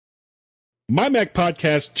My Mac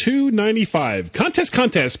Podcast 295. Contest.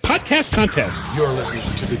 Podcast. You're listening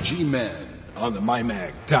to the G-Men on the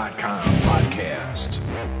MyMac.com podcast.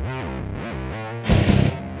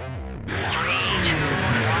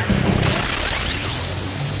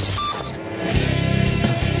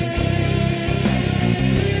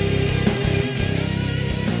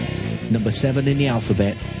 Number 7 in the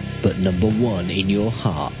alphabet, but number 1 in your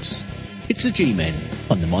hearts. It's the G-Men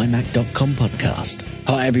on the MyMac.com podcast.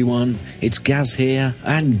 Hi everyone, it's Gaz here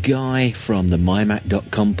and Guy from the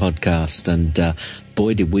MyMac.com podcast, and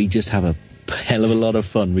boy did we just have a hell of a lot of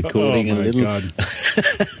fun recording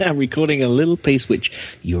recording a little piece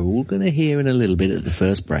which you're all going to hear in a little bit at the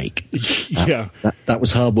first break. That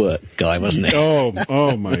was hard work, Guy, wasn't it?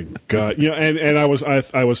 Oh my God! And I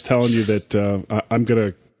was telling you that I'm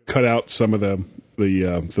going to cut out some of the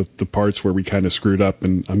parts where we kind of screwed up,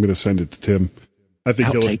 and I'm going to send it to Tim. I think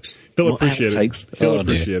he'll appreciate it. He'll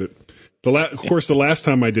appreciate it. Of course, the last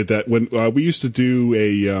time I did that, when we used to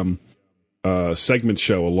do a segment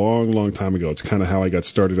show a long time ago. It's kind of how I got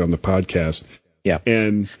started on the podcast. Yeah.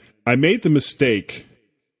 And I made the mistake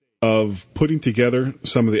of putting together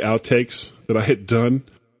some of the outtakes that I had done,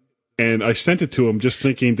 and I sent it to him just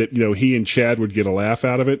thinking that, he and Chad would get a laugh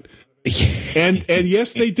out of it. And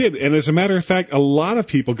yes, they did. And as a matter of fact, a lot of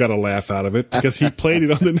people got a laugh out of it because he played it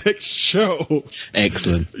on the next show.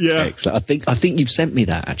 Excellent. Yeah. Excellent. I think you've sent me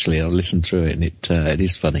that, actually. I listened through it, and it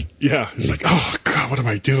is funny. Yeah. It's like, oh, God, what am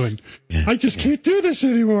I doing? Yeah. I just can't do this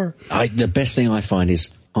anymore. The best thing I find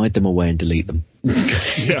is hide them away and delete them.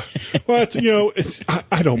 Yeah. Well,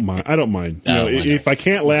 I don't mind. I don't mind. If I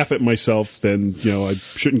can't laugh at myself, then, I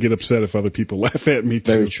shouldn't get upset if other people laugh at me,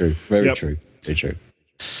 too. Very true. Very true.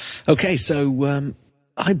 Okay, so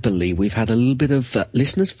I believe we've had a little bit of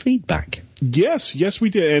listeners' feedback. Yes,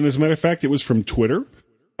 we did. And as a matter of fact, it was from Twitter.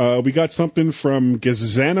 We got something from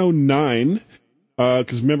Gazano9,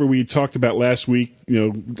 because remember we talked about last week,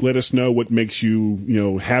 let us know what makes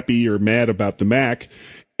you, happy or mad about the Mac.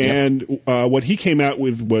 And what he came out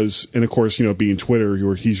with was, and of course, being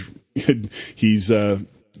Twitter, he's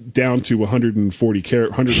down to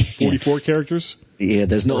 144 characters. Yeah,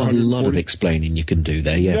 there's not a lot of explaining you can do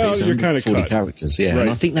there. Yeah, no, it's you're kind of 40 characters. Yeah, right.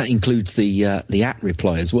 And I think that includes the at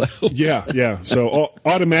reply as well. Yeah. So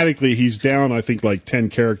automatically he's down, I think, like 10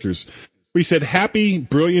 characters. We said happy,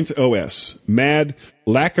 brilliant OS, mad,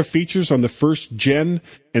 lack of features on the first gen,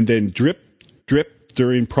 and then drip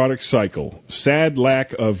during product cycle. Sad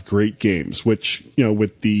lack of great games, which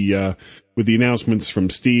with the announcements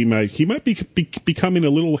from Steam, he might be becoming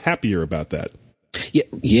a little happier about that.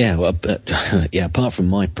 Yeah. Well, but apart from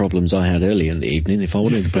my problems I had earlier in the evening, if I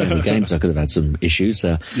wanted to play any games, I could have had some issues.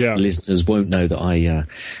 Listeners won't know that I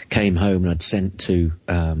came home and I'd sent to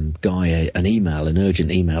Guy an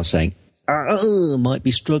urgent email saying, might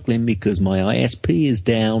be struggling because my ISP is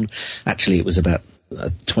down. Actually, it was about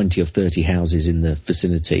 20 or 30 houses in the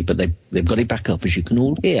vicinity, but they've got it back up, as you can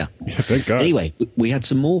all hear. Yeah, thank God. Anyway, we had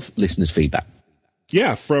some more listeners' feedback.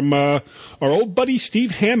 Yeah, from our old buddy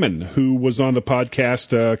Steve Hammond, who was on the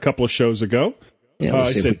podcast a couple of shows ago. Yeah, we'll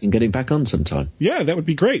see if we can get him back on sometime. Yeah, that would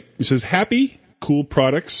be great. He says, happy, cool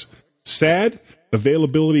products. Sad,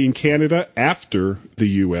 availability in Canada after the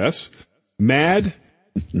U.S. Mad,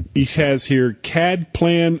 he has here CAD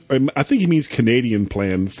plan. I think he means Canadian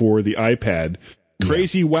plan for the iPad.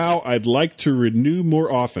 Crazy, wow, I'd like to renew more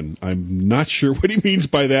often. I'm not sure what he means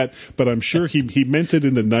by that, but I'm sure he meant it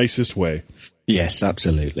in the nicest way. Yes,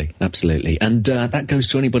 absolutely. And that goes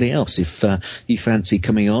to anybody else. If you fancy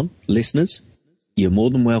coming on, listeners, you're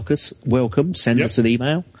more than welcome. Send us an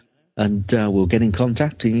email, and we'll get in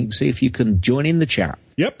contact, and you can see if you can join in the chat.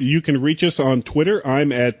 Yep, you can reach us on Twitter.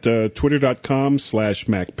 I'm at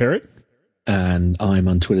twitter.com/MacParrot. And I'm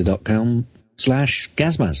on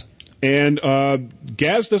twitter.com/Gazmaz. And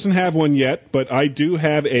Gaz doesn't have one yet, but I do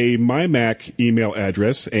have a MyMac email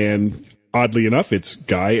address, and oddly enough, it's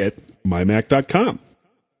guy@mymac.com.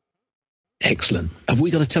 Excellent. Have we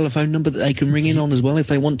got a telephone number that they can ring in on as well if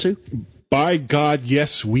they want to? By God,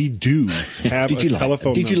 yes, we do have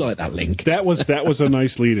telephone number. Did you like that link? That was a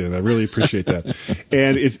nice lead-in. I really appreciate that.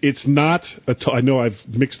 And it's not I know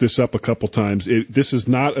I've mixed this up a couple times. This is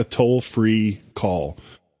not a toll-free call.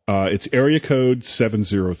 It's area code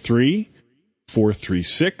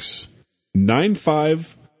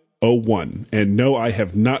 703-436-9501. And no, I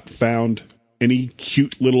have not found any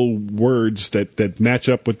cute little words that match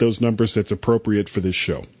up with those numbers that's appropriate for this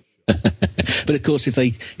show. But of course, if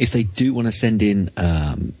they do want to send in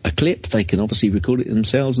a clip, they can obviously record it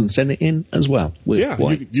themselves and send it in as well. You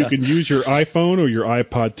can use your iPhone or your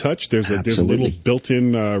iPod Touch. There's a little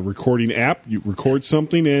built-in recording app. You record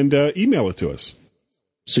something and email it to us.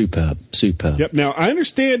 Superb. Yep. Now, I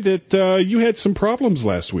understand that you had some problems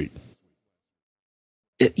last week.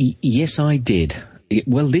 Yes, I did.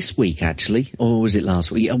 Well, this week, actually. Or was it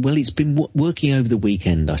last week? Well, it's been working over the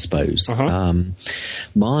weekend, I suppose. Uh-huh.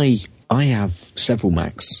 I have several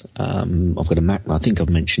Macs. I've got a Mac, I think I've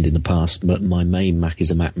mentioned in the past, but my main Mac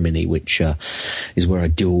is a Mac Mini, which is where I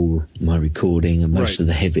do all my recording and most of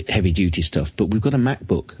the heavy-duty stuff. But we've got a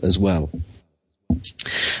MacBook as well.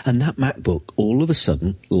 And that MacBook all of a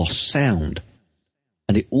sudden lost sound.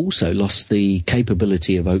 And it also lost the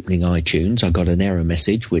capability of opening iTunes. I got an error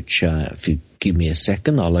message, which if you give me a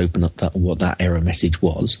second, I'll open up what that error message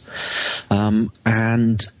was.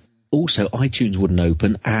 And also, iTunes wouldn't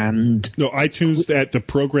open, and no, iTunes, that the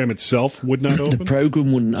program itself would not open? The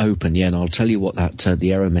program wouldn't open, yeah, and I'll tell you what that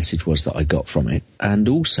the error message was that I got from it. And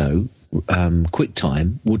also,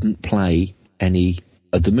 QuickTime wouldn't play any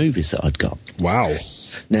of the movies that I'd got. Wow.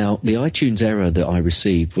 Now, the iTunes error that I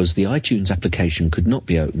received was the iTunes application could not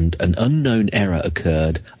be opened. An unknown error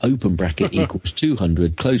occurred, open bracket equals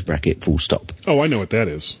 200, close bracket, full stop. Oh, I know what that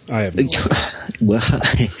is. I have no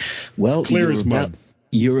idea. Well, clear as mud.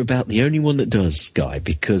 You're about the only one that does, Guy,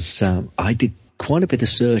 because I did quite a bit of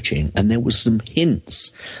searching and there was some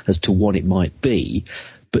hints as to what it might be,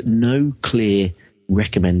 but no clear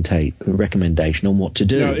recommendation on what to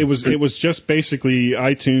do. No, it was just basically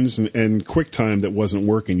iTunes and QuickTime that wasn't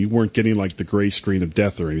working. You weren't getting like the gray screen of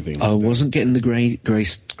death or anything like I wasn't getting the gray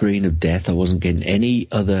screen of death. I wasn't getting any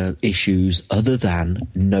other issues other than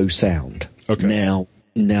no sound. Okay.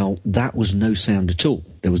 Now, that was no sound at all.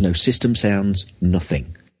 There was no system sounds,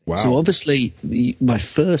 nothing. Wow. So obviously, my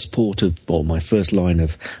first my first line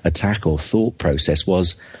of attack or thought process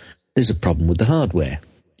was, there's a problem with the hardware.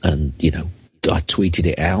 And, I tweeted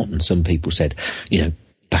it out and some people said,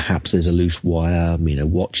 perhaps there's a loose wire,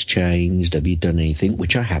 what's changed? Have you done anything?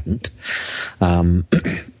 Which I hadn't. And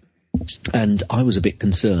I was a bit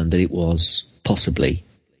concerned that it was possibly...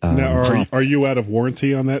 now, are you out of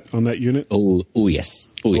warranty on that unit? Oh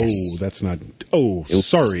yes. Oh yes. Oh, that's not. Oh,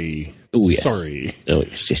 sorry. Oh yes. Sorry. Oh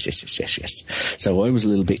yes. So I was a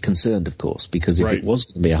little bit concerned, of course, because if it was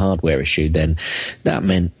going to be a hardware issue, then that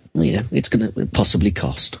meant it's going to possibly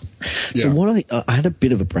cost. Yeah. So what I had a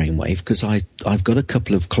bit of a brainwave because I've got a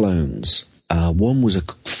couple of clones. One was a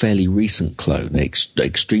fairly recent clone,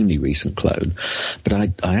 extremely recent clone, but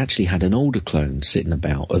I actually had an older clone sitting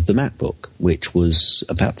about of the MacBook, which was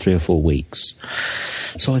about 3 or 4 weeks.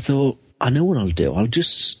 So I thought, I know what I'll do. I'll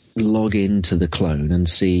just log into the clone and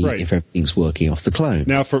see if everything's working off the clone.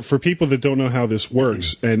 Now, for people that don't know how this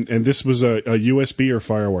works, and this was a USB or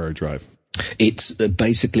FireWire drive? It's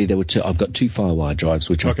basically there were two. I've got 2 FireWire drives,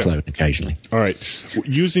 which I clone occasionally. All right.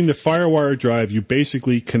 Using the FireWire drive, you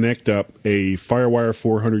basically connect up a FireWire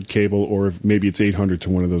 400 cable, or maybe it's 800 to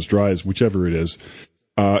one of those drives, whichever it is,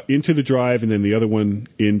 into the drive, and then the other one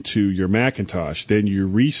into your Macintosh. Then you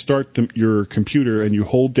restart your computer, and you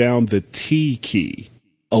hold down the T key.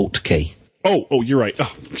 Alt key. Oh, you're right.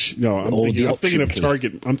 Oh, no, I'm thinking of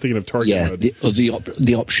Target. I'm thinking of Target. Yeah,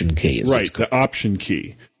 the option key. Right, the option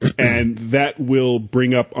key. And that will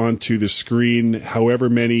bring up onto the screen however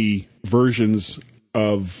many versions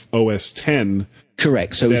of OS 10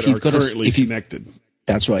 correct. So if you've got currently connected.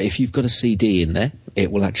 That's right. If you've got a CD in there,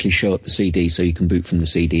 it will actually show up the CD so you can boot from the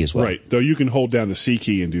CD as well. Right. Though you can hold down the C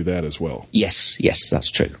key and do that as well. Yes, that's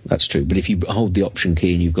true. But if you hold the option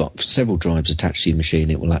key and you've got several drives attached to your machine,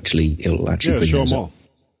 it will actually bring show those them up.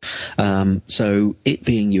 all. So it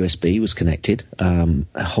being USB was connected,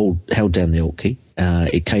 held down the Alt key.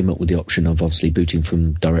 It came up with the option of obviously booting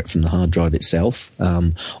direct from the hard drive itself,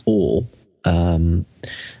 or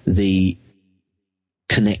the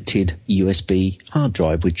connected USB hard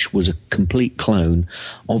drive, which was a complete clone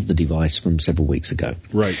of the device from several weeks ago.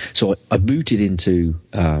 Right. So I booted into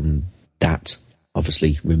that,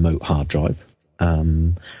 obviously, remote hard drive,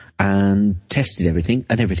 and tested everything,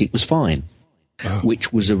 and everything was fine,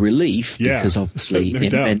 which was a relief because obviously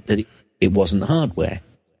it meant that it wasn't hardware,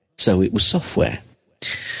 so it was software.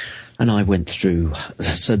 And I went through,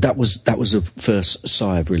 so that was a first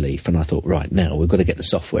sigh of relief, and I thought, right, now we've got to get the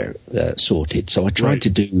software sorted. So I tried to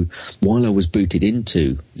do, while I was booted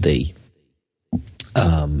into the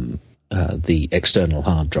external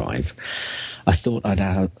hard drive, I thought I'd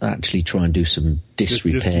actually try and do some disk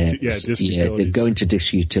repair. Go into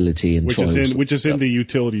disk utility and which is in the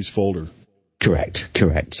utilities folder.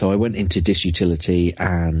 Correct. So I went into disk utility,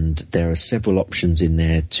 and there are several options in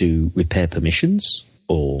there to repair permissions.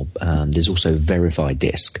 Or there's also verify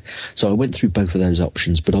disk. So I went through both of those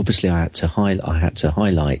options, but obviously I had to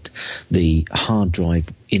highlight the hard drive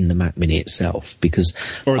in the Mac Mini itself because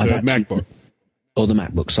MacBook. Or the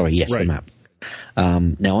MacBook. Sorry, yes, right.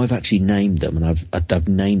 Now, I've actually named them, and I've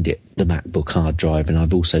named it the MacBook hard drive, and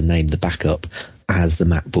I've also named the backup as the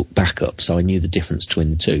MacBook backup, so I knew the difference between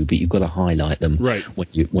the two, but you've got to highlight them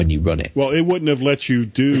when you run it. Well, it wouldn't have let you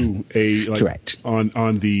do correct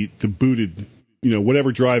on the booted,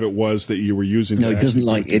 whatever drive it was that you were using. No, it doesn't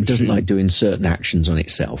like doing certain actions on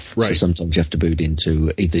itself. Right. So sometimes you have to boot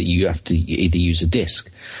into either use a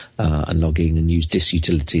disk and log in and use disk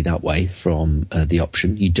utility that way from the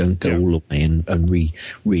option. You don't go all the way and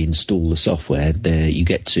reinstall the software. There you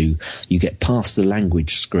get past the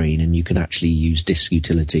language screen and you can actually use disk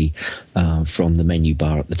utility from the menu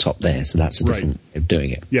bar at the top there. So that's a different way of doing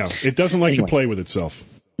it. Yeah, it doesn't like to play with itself.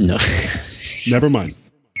 No. Never mind.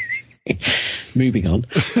 Moving on.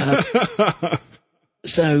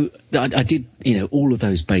 So I did, all of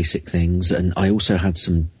those basic things, and I also had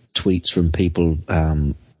some tweets from people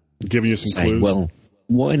giving you some saying, clues. well,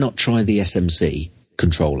 why not try the SMC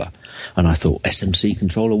controller? And I thought, SMC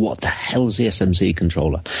controller? What the hell is the SMC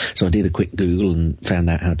controller? So I did a quick Google and found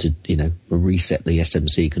out how to, reset the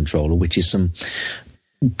SMC controller, which is some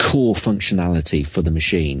core functionality for the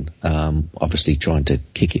machine, obviously trying to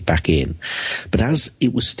kick it back in. But as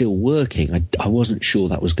it was still working, I wasn't sure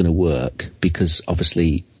that was going to work, because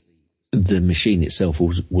obviously the machine itself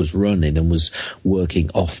was running and was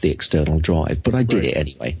working off the external drive. But I did it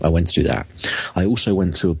anyway. I went through that. I also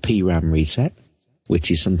went through a PRAM reset,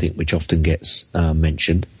 which is something which often gets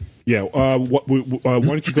mentioned. Yeah. Why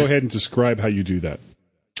don't you go ahead and describe how you do that?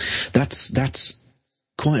 That's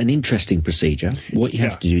quite an interesting procedure. What you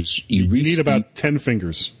have to do is you need about 10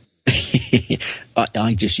 fingers.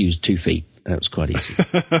 I just used 2 feet. That was quite easy.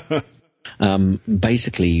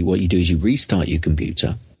 Basically, what you do is you restart your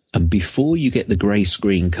computer, and before you get the grey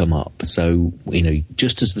screen come up, so,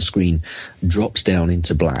 just as the screen drops down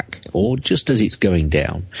into black, or just as it's going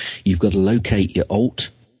down, you've got to locate your Alt,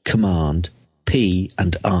 Command, P,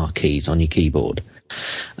 and R keys on your keyboard.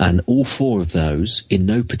 And all 4 of those, in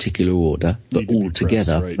no particular order, but all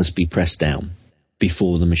together, must be pressed down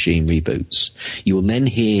before the machine reboots. You will then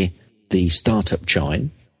hear the startup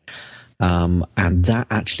chime, and that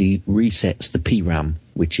actually resets the PRAM,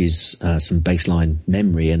 which is some baseline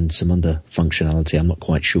memory and some other functionality. I'm not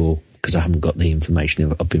quite sure, because I haven't got the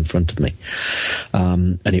information up in front of me.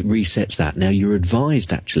 And it resets that. Now, you're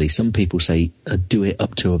advised, actually, some people say do it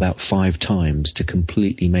up to about 5 times to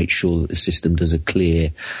completely make sure that the system does a clear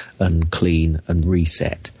and clean and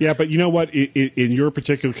reset. Yeah, but you know what? In your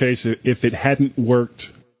particular case, if it hadn't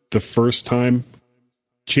worked the first time,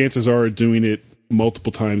 chances are doing it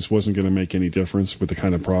multiple times wasn't going to make any difference with the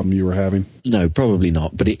kind of problem you were having. No, probably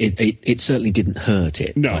not. But it certainly didn't hurt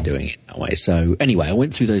it by doing it that way. So anyway, I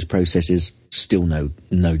went through those processes. Still no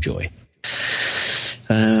joy.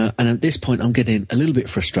 And at this point, I'm getting a little bit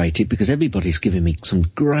frustrated because everybody's giving me some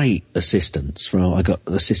great assistance. I got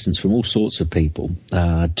assistance from all sorts of people,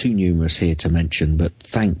 too numerous here to mention, but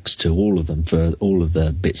thanks to all of them for all of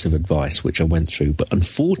the bits of advice which I went through. But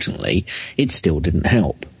unfortunately, it still didn't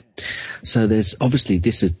help. So there's obviously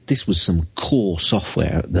this was some core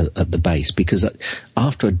software at the base, because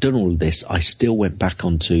after I'd done all of this, I still went back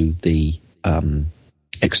onto the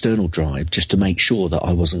external drive just to make sure that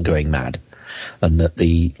I wasn't going mad, and that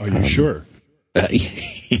the. Are you sure?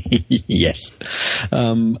 Yes,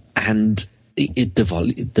 and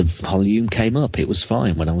the volume came up. It was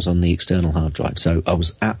fine when I was on the external hard drive, so I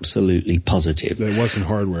was absolutely positive that it wasn't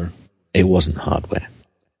hardware. It wasn't hardware.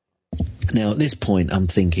 Now, at this point, I'm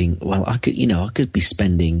thinking, well, I could be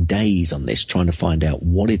spending days on this trying to find out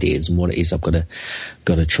what it is and what it is I've got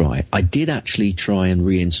to try. I did actually try and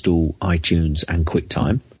reinstall iTunes and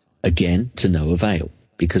QuickTime, again, to no avail,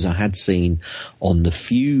 because I had seen on the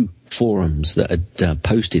few forums that had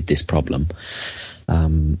posted this problem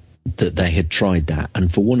that they had tried that,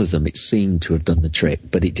 and for one of them, it seemed to have done the trick,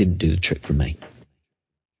 but it didn't do the trick for me.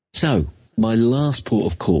 So, my last port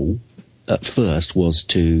of call at first was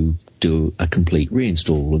to do a complete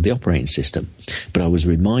reinstall of the operating system, but I was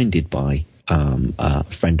reminded by a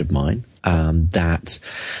friend of mine that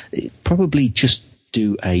probably just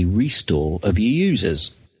do a restore of your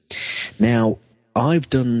users. Now, I've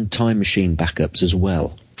done Time Machine backups as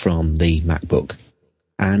well from the MacBook,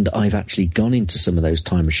 and I've actually gone into some of those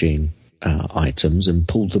Time Machine items and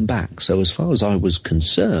pulled them back. So as far as I was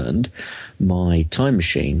concerned, my Time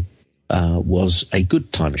Machine was a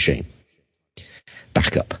good Time Machine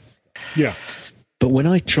backup. Yeah. But when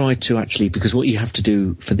I tried to actually, because what you have to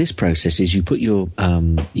do for this process is you put your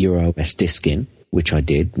OS disk in, which I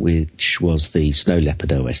did, which was the Snow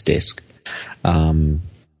Leopard OS disk. And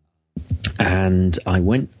I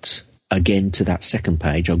went again to that second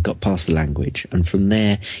page. I got past the language, and from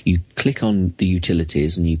there you click on the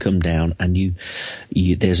utilities and you come down and you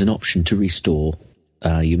there's an option to restore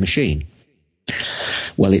your machine.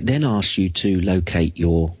 Well, it then asks you to locate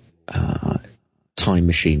your Time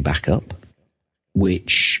Machine backup,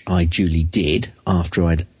 which I duly did after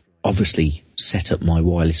I'd obviously set up my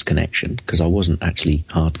wireless connection, because I wasn't actually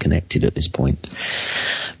hard connected at this point.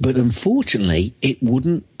 But unfortunately, it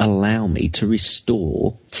wouldn't allow me to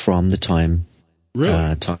restore from the Time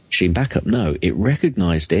Machine backup. No, it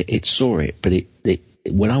recognized it, it saw it, but it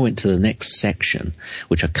when I went to the next section,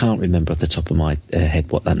 which I can't remember off the top of my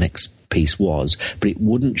head what that next piece was, but it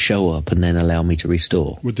wouldn't show up and then allow me to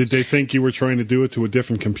restore. Well, did they think you were trying to do it to a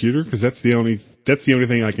different computer? Because that's the only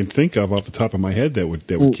thing I can think of off the top of my head that would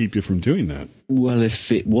keep you from doing that. Well,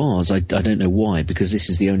 if it was, I don't know why, because this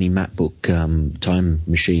is the only MacBook Time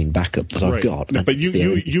Machine backup that I've got. No, but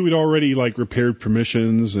you had already repaired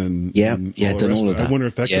permissions and done all of that. I wonder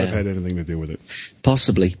if that could have had anything to do with it.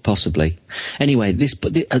 Possibly. Anyway,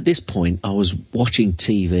 at this point, I was watching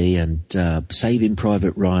TV and Saving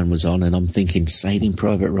Private Ryan was on, and I'm thinking, Saving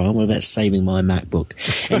Private Ryan? What about saving my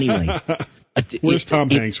MacBook? Anyway. Where's Tom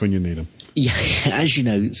Hanks when you need him? Yeah, as you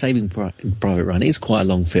know, Saving Private Ryan is quite a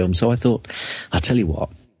long film, so I thought, I'll tell you what,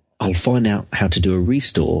 I'll find out how to do a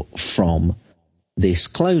restore from this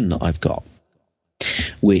clone that I've got,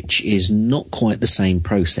 which is not quite the same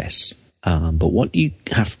process. But what you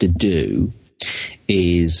have to do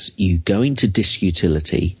is you go into Disk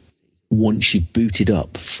Utility once you boot it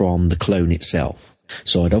up from the clone itself.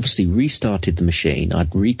 So I'd obviously restarted the machine,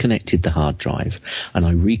 I'd reconnected the hard drive, and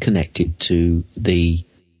I reconnected to the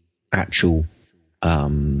actual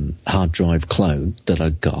hard drive clone that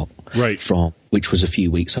I got from, which was a few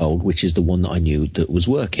weeks old, which is the one that I knew that was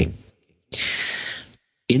working.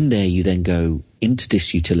 In there, you then go into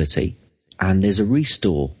Disk Utility, and there's a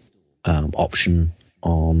restore option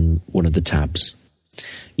on one of the tabs.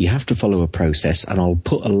 You have to follow a process, and I'll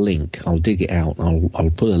put a link. I'll dig it out.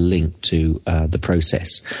 I'll put a link to the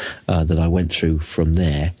process that I went through from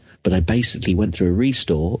there. But I basically went through a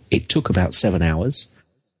restore. It took about 7 hours.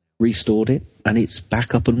 Restored it, and it's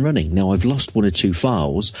back up and running. Now, I've lost one or two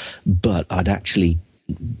files, but I'd actually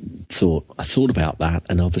thought about that,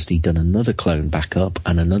 and obviously done another clone backup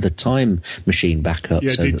and another Time Machine backup.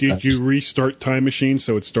 Yeah, did you restart Time Machine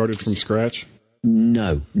so it started from scratch?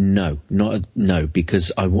 No,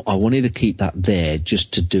 because I wanted to keep that there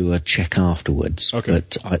just to do a check afterwards. Okay.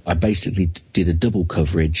 But I basically did a double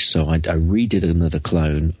coverage, so I redid another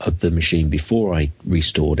clone of the machine before I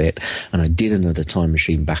restored it, and I did another Time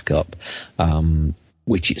Machine backup,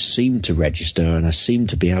 which it seemed to register, and I seemed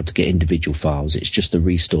to be able to get individual files. It's just the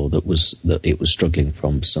restore that it was struggling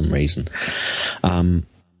from some reason.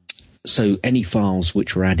 So any files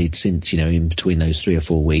which were added since, in between those 3 or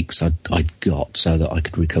 4 weeks, I'd got so that I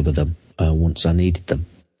could recover them once I needed them.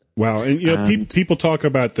 Wow. And, people talk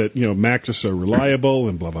about that, Macs are so reliable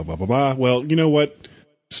and blah, blah, blah, blah, blah. Well, you know what?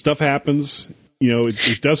 Stuff happens.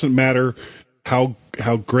 It doesn't matter how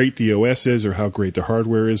great the OS is or how great the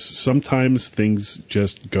hardware is. Sometimes things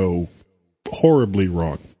just go horribly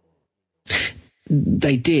wrong.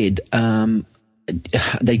 They did.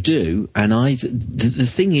 They do, and the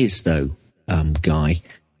thing is, though, Guy,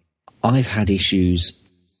 I've had issues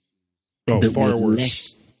that far were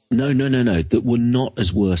worse. That were not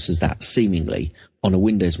as worse as that, seemingly, on a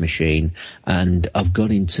Windows machine, and I've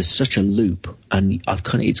got into such a loop, and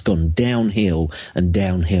it's gone downhill, and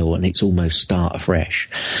it's almost start afresh.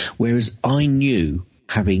 Whereas I knew,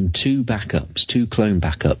 having two clone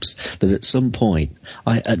backups, that at some point,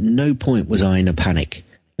 at no point was I in a panic.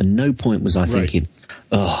 And no point was I thinking,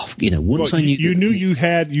 once I knew...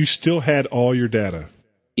 You still had all your data.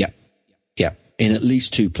 Yeah, in at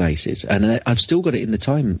least 2 places. And I've still got it in the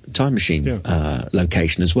Time Machine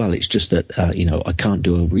location as well. It's just that, I can't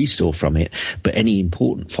do a restore from it, but any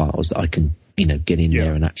important files that I can, get in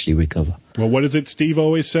there and actually recover. Well, what is it Steve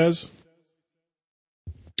always says?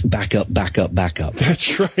 Backup.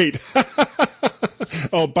 That's right.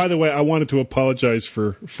 Oh, by the way, I wanted to apologize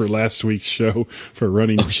for last week's show for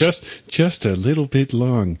running just a little bit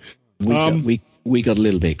long. We got a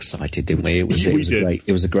little bit excited, didn't we? It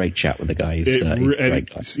was a great chat with the guy. He's a great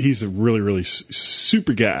guy. He's a really, really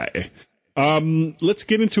super guy. Let's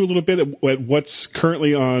get into a little bit at what's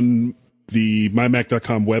currently on the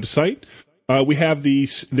mymac.com website. We have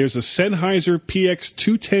there's a Sennheiser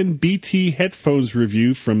PX210BT headphones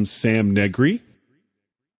review from Sam Negri.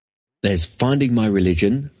 There's Finding My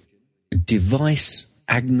Religion, device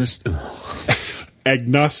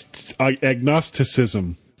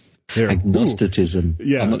agnosticism. There. Agnosticism.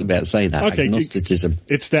 Yeah. I'm not about to say that. Okay. Agnosticism.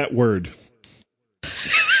 It's that word.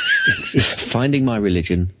 Finding My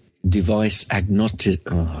Religion, Device Agnostic.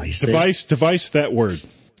 Oh, Device that word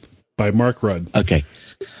by Mark Rudd. Okay,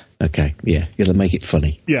 yeah, you gotta make it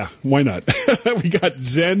funny. Yeah, why not? We got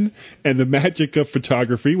Zen and the Magic of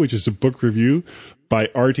Photography, which is a book review by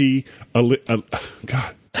Artie.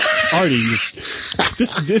 God, Artie,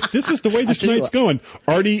 this is the way this night's going.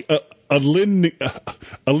 Artie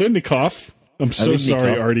Alinikoff. I'm so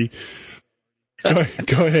sorry, Artie.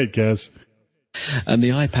 Go ahead, Gaz. And the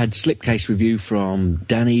iPad slipcase review from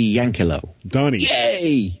Danny Yankelo. Donnie.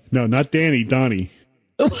 Yay! No, not Danny. Donnie.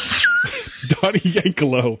 Donnie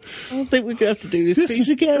Yankelo. I don't think we're gonna have to do this piece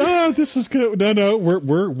again. Oh, this is good. No,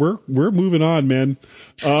 we're moving on, man.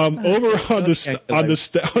 Over on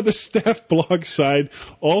the staff blog side,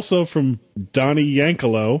 also from Donnie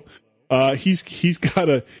Yankelo. He's got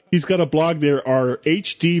a blog. There are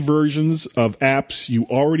HD versions of apps you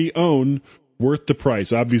already own worth the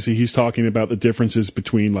price. Obviously, he's talking about the differences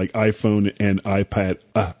between like iPhone and iPad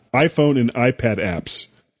apps.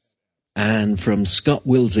 And from Scott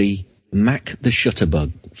Wilsey, Mac the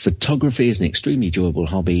Shutterbug. Photography is an extremely enjoyable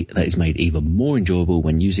hobby that is made even more enjoyable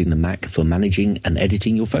when using the Mac for managing and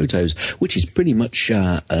editing your photos, which is pretty much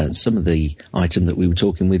some of the item that we were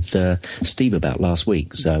talking with Steve about last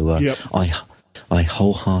week. So yep. I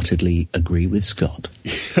wholeheartedly agree with Scott.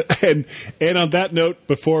 and on that note,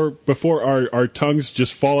 before our tongues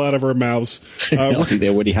just fall out of our mouths, I think they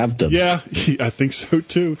already have done. Yeah, I think so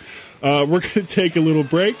too. We're going to take a little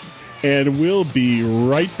break, and we'll be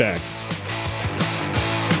right back.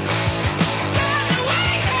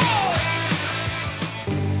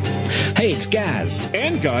 Hey, it's Gaz.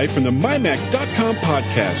 And Guy from the MyMac.com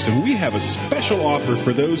podcast, and we have a special offer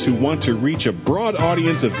for those who want to reach a broad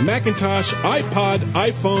audience of Macintosh, iPod,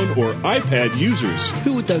 iPhone, or iPad users.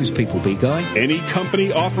 Who would those people be, Guy? Any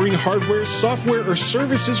company offering hardware, software, or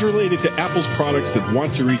services related to Apple's products that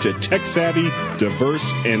want to reach a tech-savvy,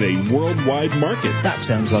 diverse, and a worldwide market. That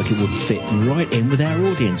sounds like it would fit right in with our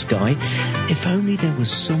audience, Guy. If only there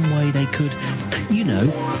was some way they could,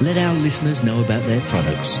 let our listeners know about their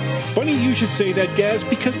products. Funny you should say that, Gaz,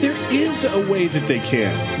 because there is a way that they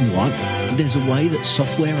can. What? There's a way that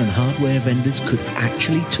software and hardware vendors could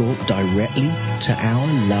actually talk directly to our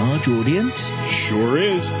large audience? Sure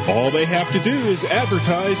is. All they have to do is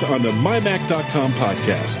advertise on the MyMac.com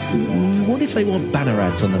podcast. What if they want banner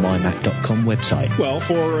ads on the MyMac.com website? Well,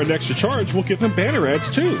 for an extra charge, we'll give them banner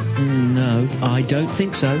ads too. No, I don't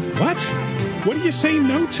think so. What? What are you saying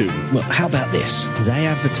no to? Well, how about this? They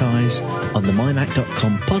advertise on the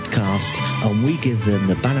MyMac.com podcast, and we give them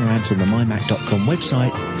the banner ads on the MyMac.com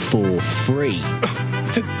website for free.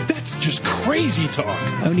 That's just crazy talk.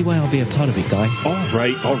 Only way I'll be a part of it, Guy. All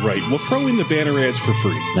right. We'll throw in the banner ads for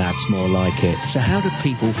free. That's more like it. So how do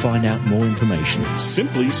people find out more information?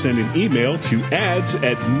 Simply send an email to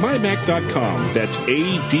ads@mymac.com. That's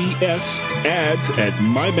ADS,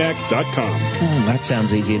 ads@mymac.com. Oh, that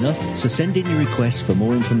sounds easy enough. So send in your request for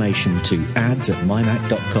more information to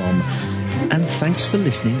ads@mymac.com. And thanks for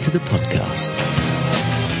listening to the podcast.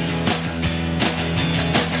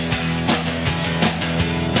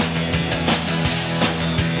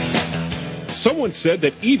 Someone said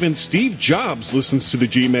that even Steve Jobs listens to the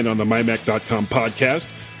G-Men on the MyMac.com podcast.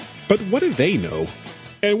 But what do they know?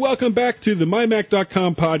 And welcome back to the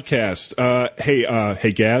MyMac.com podcast.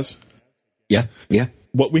 Hey, Gaz? Yeah.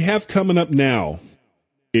 What we have coming up now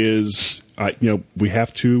is, we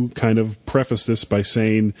have to kind of preface this by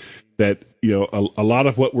saying that, a lot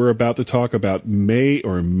of what we're about to talk about may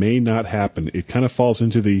or may not happen. It kind of falls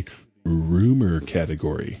into the rumor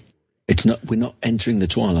category. We're not entering the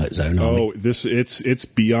Twilight Zone, are we? It's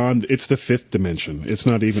beyond, it's the fifth dimension. It's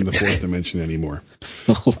not even the fourth dimension anymore.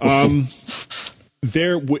 Of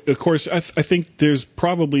course, I think there's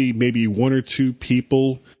probably maybe one or two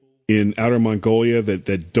people in Outer Mongolia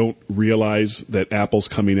that don't realize that Apple's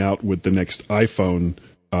coming out with the next iPhone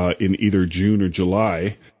in either June or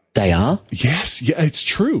July. They are? Yes, yeah, it's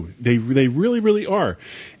true. They really, really are.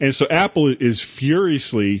 And so Apple is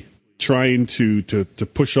furiously trying to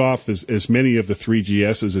push off as many of the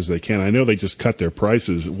 3GSs as they can. I know they just cut their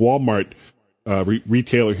prices. Walmart,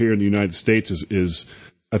 retailer here in the United States, is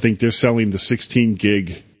I think they're selling the 16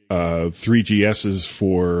 gig 3GSs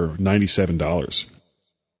for $97.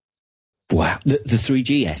 Wow, the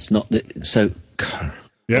 3GS, not the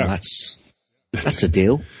yeah. Well, that's a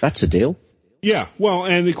deal. That's a deal. Yeah, well,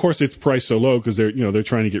 and of course it's priced so low because they're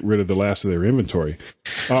trying to get rid of the last of their inventory.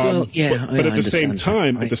 But at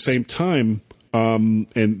the same time,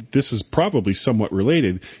 and this is probably somewhat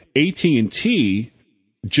related, AT&T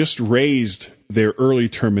just raised their early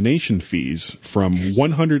termination fees from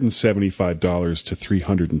 $175 to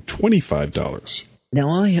 $325. Now,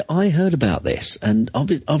 I heard about this, and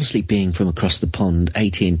obviously being from across the pond,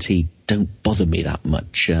 AT&T don't bother me that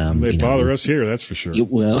much. They bother us here, that's for sure.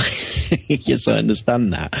 Well, yes, I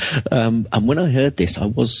understand that. And when I heard this, I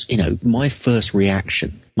was, my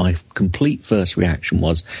complete first reaction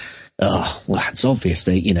was, oh, well, that's obvious.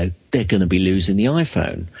 They're going to be losing the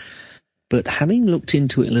iPhone. But having looked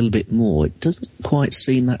into it a little bit more, it doesn't quite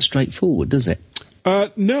seem that straightforward, does it?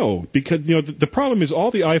 No, because the problem is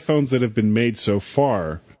all the iPhones that have been made so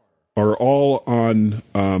far are all on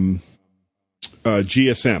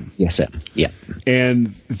GSM. GSM, yeah. And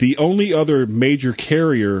the only other major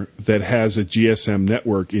carrier that has a GSM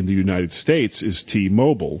network in the United States is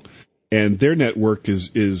T-Mobile, and their network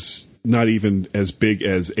is not even as big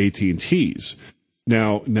as AT&T's.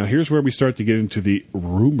 Now here's where we start to get into the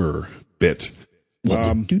rumor bit. There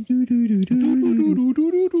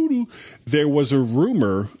was a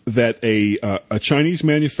rumor that a Chinese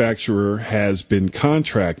manufacturer has been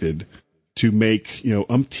contracted to make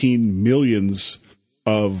umpteen millions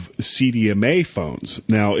of CDMA phones.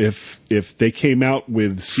 Now, if they came out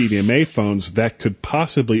with CDMA phones, that could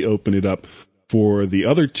possibly open it up for the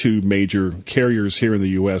other two major carriers here in the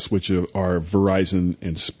U.S., which are Verizon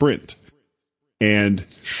and Sprint. And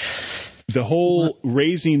the whole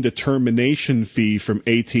raising the termination fee from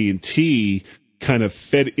AT&T kind of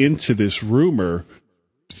fed into this rumor,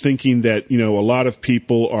 thinking that, a lot of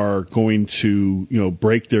people are going to,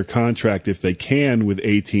 break their contract if they can with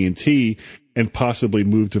AT&T and possibly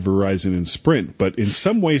move to Verizon and Sprint. But in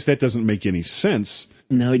some ways, that doesn't make any sense.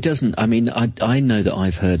 No, it doesn't. I mean, I know that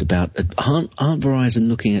I've heard about, aren't Verizon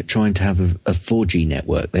looking at trying to have a 4G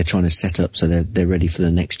network? They're trying to set up so they're ready for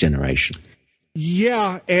the next generation.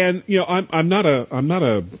 Yeah, and I'm not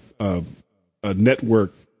a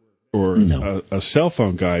network or a cell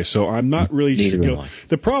phone guy, so I'm not really sure.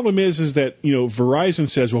 The problem is that Verizon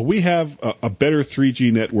says, well, we have a better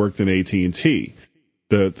 3G network than AT&T.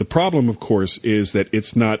 The problem, of course, is that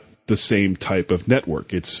it's not the same type of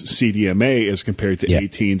network. It's CDMA as compared to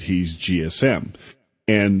AT&T's GSM,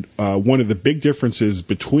 and one of the big differences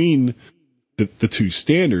between the two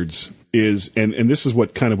standards is, and this is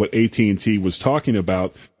what AT&T was talking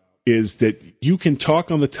about, is that you can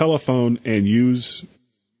talk on the telephone and use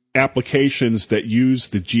applications that use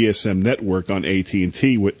the GSM network on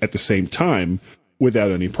AT&T at the same time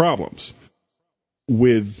without any problems.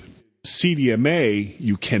 With CDMA,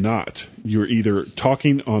 you cannot. You're either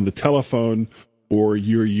talking on the telephone or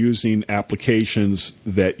you're using applications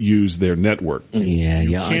that use their network. Yeah,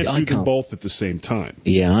 you can't do them both at the same time.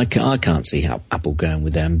 Yeah, I can't see how Apple going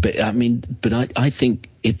with them. But I think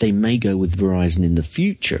if they may go with Verizon in the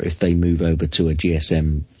future, if they move over to a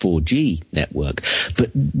GSM 4G network.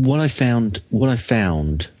 But what I found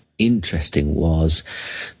interesting was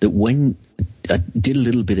that when I did a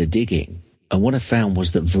little bit of digging, and what I found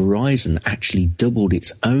was that Verizon actually doubled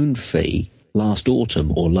its own fee last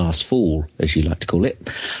autumn, or last fall, as you like to call it.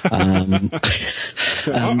 I'm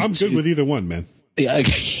good with either one, man. Yeah,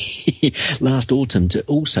 okay. Last autumn to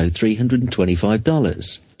also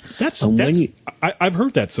 $325. I've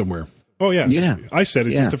heard that somewhere. Oh, yeah. Yeah. I said it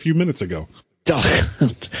just a few minutes ago.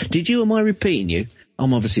 Did you? Am I repeating you?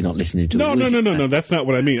 I'm obviously not listening to it. No. That's not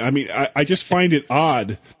what I mean. I just find it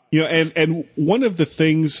odd. And one of the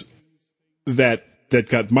things that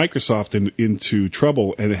got Microsoft into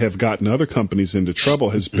trouble and have gotten other companies into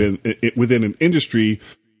trouble has been within an industry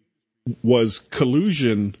was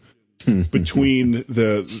collusion between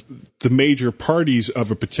the major parties of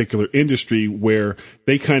a particular industry, where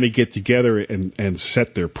they kind of get together and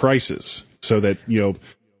set their prices so that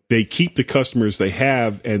they keep the customers they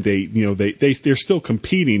have, and they're still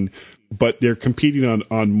competing, but they're competing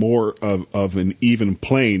on more of an even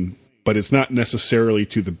plane. But it's not necessarily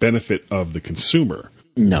to the benefit of the consumer.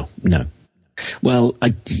 No. Well,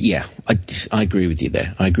 I agree with you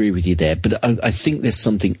there. But I think there's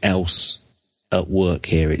something else at work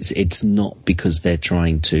here. It's not because they're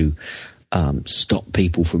trying to stop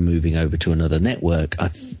people from moving over to another network.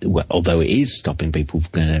 Although it is stopping people from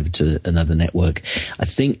going over to another network, I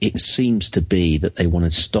think it seems to be that they want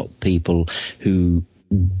to stop people who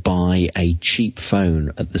buy a cheap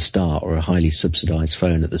phone at the start, or a highly subsidized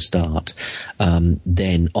phone at the start,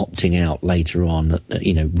 then opting out later on,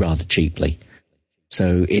 rather cheaply.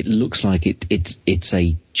 So it looks like it's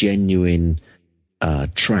a genuine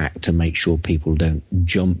track to make sure people don't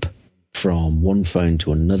jump from one phone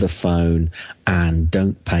to another phone and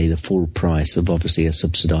don't pay the full price of obviously a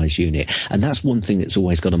subsidized unit. And that's one thing that's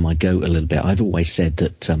always got on my goat a little bit. I've always said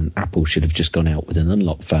that Apple should have just gone out with an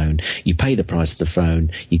unlocked phone. You pay the price of the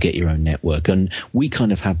phone, you get your own network. And we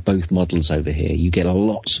kind of have both models over here. You get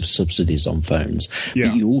lots of subsidies on phones,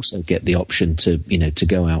 but you also get the option to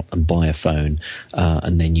go out and buy a phone,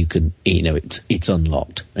 and then you can, it's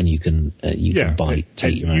unlocked and you can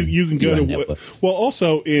take your own. You can go to network. Well,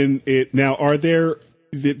 also in it now,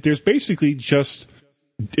 there's basically just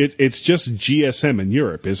it's just GSM in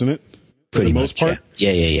Europe, isn't it? For the most part.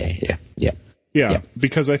 Yeah.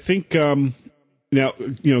 Because I think now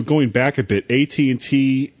going back a bit,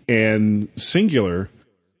 AT&T and Singular,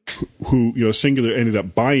 who Singular ended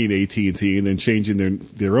up buying AT&T and then changing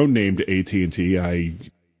their own name to AT&T. I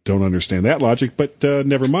don't understand that logic, but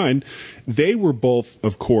never mind. They were both,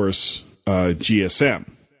 of course, GSM.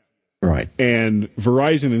 Right. And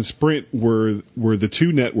Verizon and Sprint were the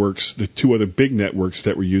two networks, the two other big networks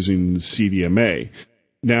that were using CDMA.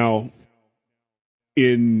 Now,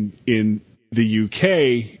 in the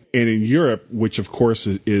UK and in Europe, which of course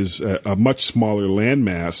is a much smaller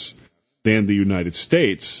landmass than the United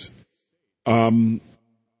States, it's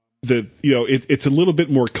a little bit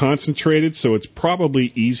more concentrated, so it's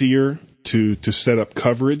probably easier to set up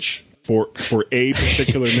coverage for a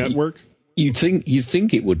particular network. You'd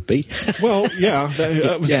think it would be. Well, yeah,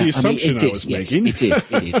 that was the assumption I was making.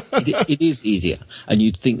 It is easier, and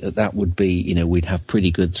you'd think that would be, we'd have pretty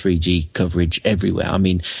good 3G coverage everywhere. I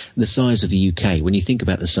mean, the size of the UK. When you think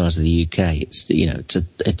about the size of the UK,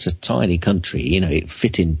 it's a tiny country. It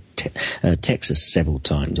fit in Texas several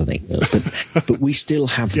times, I think, but we still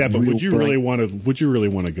have. Yeah, but would you really want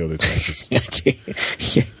to go to Texas?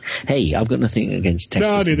 Hey, I've got nothing against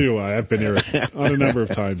Texas. No, neither do I. I've been there on a number of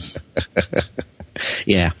times.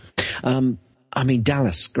 Yeah, I mean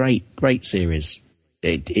Dallas, great series.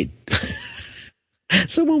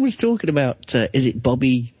 Someone was talking about is it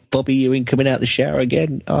Bobby Ewing coming out the shower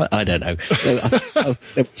again? I don't know.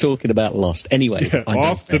 I'm talking about Lost. Anyway,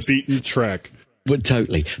 off the beaten track. But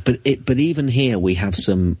totally. But even here we have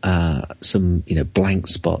some blank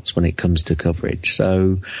spots when it comes to coverage.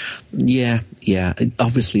 So yeah.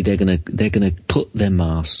 Obviously they're gonna put their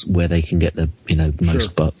masts where they can get the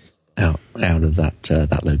most butt out of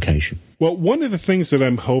that location. Well, one of the things that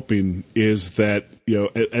I'm hoping is that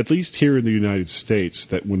at least here in the United States,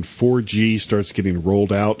 that when 4G starts getting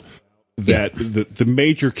rolled out, that the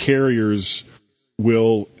major carriers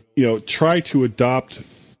will try to adopt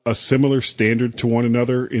a similar standard to one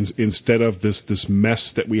another instead of this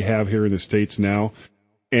mess that we have here in the States now.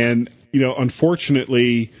 And,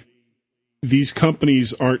 unfortunately, these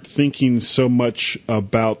companies aren't thinking so much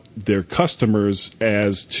about their customers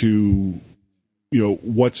as to,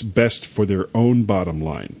 what's best for their own bottom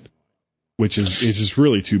line, which is just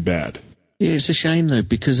really too bad. Yeah, it's a shame though,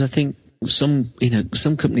 because I think some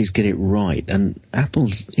companies get it right, and Apple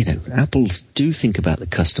do think about the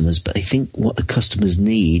customers, but they think what the customers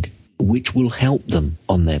need, which will help them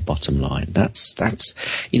on their bottom line. That's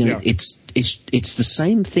it's the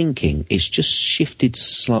same thinking. It's just shifted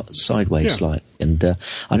sideways slightly, and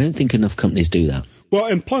I don't think enough companies do that. Well,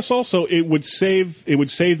 and plus also it would save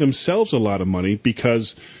themselves a lot of money,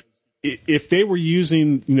 because if they were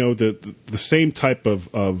using the same type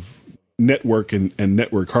of network and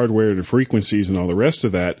network hardware to frequencies and all the rest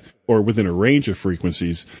of that, or within a range of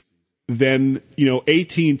frequencies, then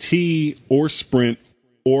AT&T or Sprint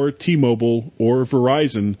or T-Mobile or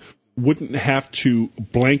Verizon wouldn't have to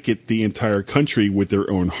blanket the entire country with their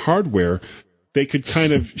own hardware. They could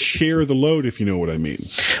kind of share the load, if you know what I mean.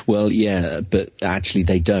 Well, yeah, but actually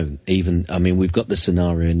they don't. We've got the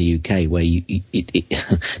scenario in the UK where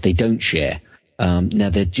they don't share. Now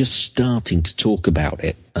they're just starting to talk about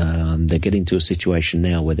it. They're getting to a situation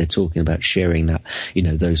now where they're talking about sharing that,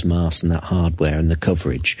 those masts and that hardware and the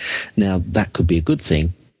coverage. Now that could be a good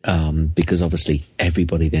thing, because obviously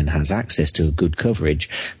everybody then has access to a good coverage,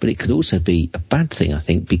 but it could also be a bad thing, I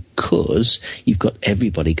think, because you've got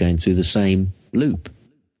everybody going through the same loop,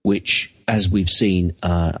 which, as we've seen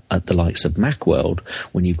at the likes of Macworld,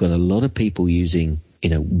 when you've got a lot of people using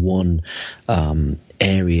one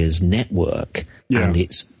area's network, and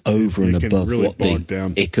it's over and above really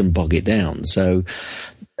it can bog it down. So,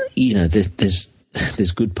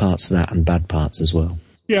 there's good parts of that and bad parts as well.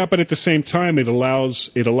 Yeah, but at the same time, it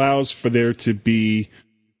allows for there to be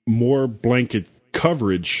more blanket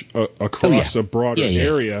coverage across a broader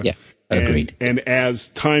area. Yeah, agreed. And as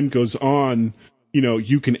time goes on,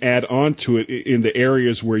 you can add on to it in the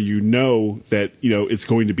areas where that it's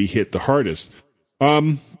going to be hit the hardest.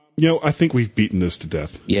 I think we've beaten this to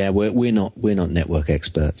death. Yeah, we're not network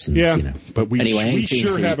experts. And, but we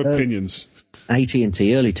sure have opinions.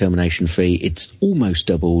 AT&T early termination fee, it's almost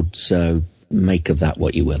doubled, so make of that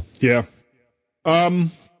what you will. Yeah.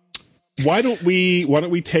 Why don't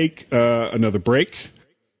we take another break?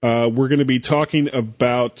 We're going to be talking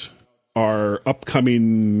about our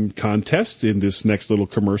upcoming contest in this next little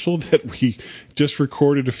commercial that we just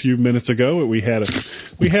recorded a few minutes ago. We had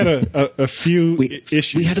a few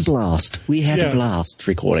issues. We had a blast. A blast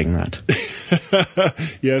recording that.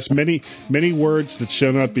 Yes, many words that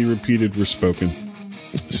shall not be repeated were spoken.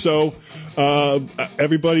 So,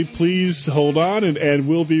 everybody, please hold on, and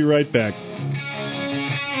we'll be right back.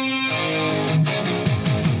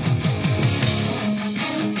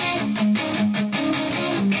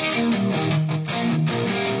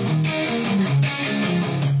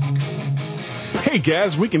 Hey,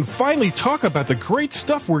 Gaz, we can finally talk about the great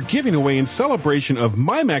stuff we're giving away in celebration of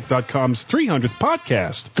MyMac.com's 300th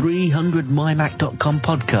podcast. 300 MyMac.com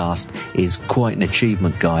podcast is quite an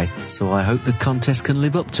achievement, Guy, so I hope the contest can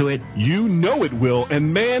live up to it. You know it will,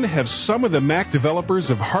 and man, have some of the Mac developers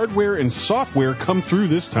of hardware and software come through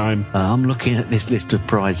this time. I'm looking at this list of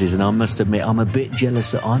prizes, and I must admit I'm a bit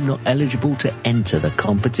jealous that I'm not eligible to enter the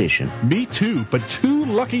competition. Me too, but 2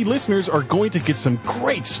 lucky listeners are going to get some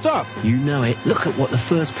great stuff. You know it. Look at what the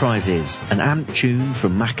first prize is. An amp tune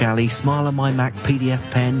from Mac Alley, Smile on My Mac PDF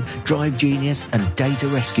pen, Drive Genius, and Data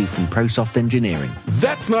Rescue from ProSoft Engineering.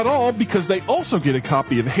 That's not all, because they also get a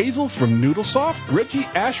copy of Hazel from Noodlesoft, Reggie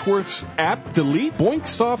Ashworth's App Delete, Boink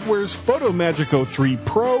Software's Photo Magico 3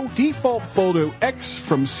 Pro, Default Photo X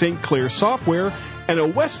from St. Clair Software, and a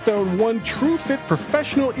Westone 1 TrueFit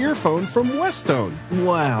professional earphone from Westone.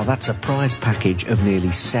 Wow, that's a prize package of nearly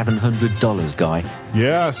 $700, Guy.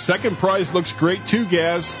 Yeah, second prize looks great too,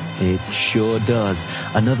 Gaz. It sure does.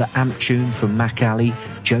 Another amp tune from Mac Alley,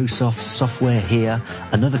 Josoft Software here,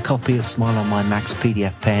 another copy of Smile on My Mac's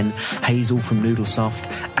PDF pen, Hazel from Noodlesoft,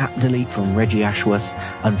 App Delete from Reggie Ashworth,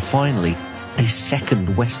 and finally, a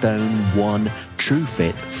second Westone 1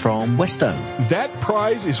 TrueFit from Westone. That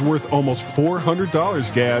prize is worth almost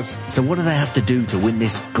 $400, Gaz. So what do they have to do to win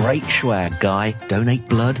this great swag, Guy? Donate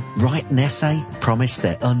blood? Write an essay? Promise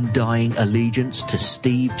their undying allegiance to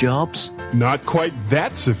Steve Jobs? Not quite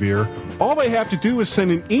that severe. All they have to do is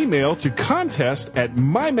send an email to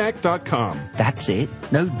contest@mymac.com. That's it?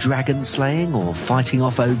 No dragon slaying or fighting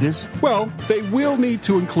off ogres? Well, they will need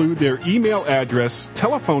to include their email address,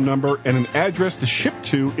 telephone number, and an address to ship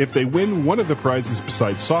to if they win one of the prizes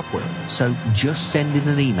besides software. So just send in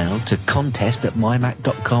an email to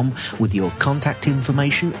contest@mymac.com with your contact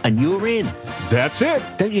information and you're in. That's it.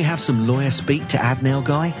 Don't you have some lawyer speak to add now,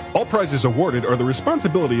 Guy? All prizes awarded are the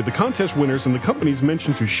responsibility of the contest winners and the companies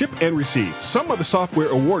mentioned to ship and receive. Some of the software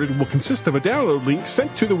awarded will consist of a download link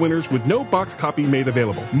sent to the winners with no box copy made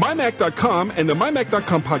available. MyMac.com and the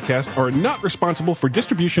MyMac.com podcast are not responsible for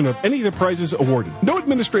distribution of any of the prizes awarded. No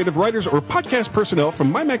administrative writers or podcast personnel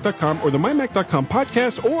from MyMac.com or the MyMac.com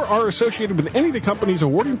podcast or are associated with any of the companies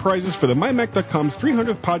awarding prizes for the MyMac.com's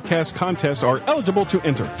 300th podcast contest are eligible to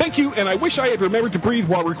enter. Thank you, and I wish I had remembered to breathe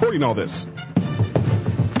while recording all this.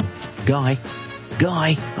 Guy,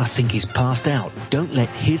 I think he's passed out. Don't let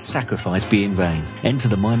his sacrifice be in vain. Enter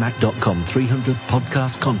the MyMac.com 300th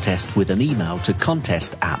podcast contest with an email to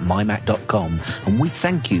contest@mymac.com, and we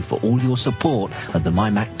thank you for all your support of the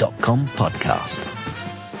MyMac.com podcast.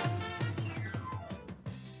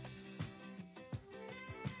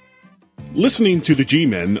 Listening to the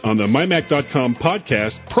G-Men on the MyMac.com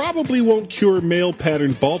podcast probably won't cure male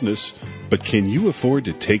pattern baldness, but can you afford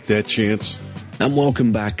to take that chance? And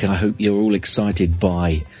welcome back. I hope you're all excited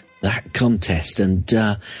by that contest. And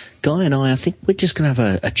Guy and I think we're just going to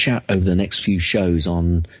have a chat over the next few shows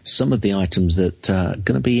on some of the items that are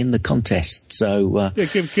going to be in the contest. So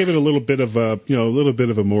give it a little bit of a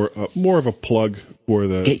more of a plug for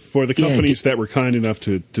the companies that were kind enough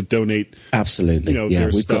to donate. Absolutely,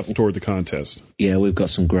 their stuff toward the contest. Yeah, we've got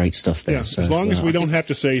some great stuff there. Yeah, so, as long as we don't have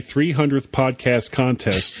to say 300th podcast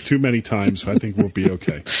contest too many times, I think we'll be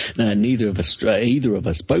okay. No, either of us,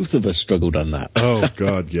 both of us struggled on that. Oh,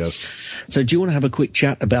 God, yes. So do you want to have a quick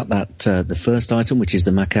chat about that, the first item, which is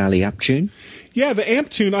the Mac Alley app tune? Yeah, the amp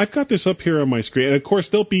tune, I've got this up here on my screen. And, of course,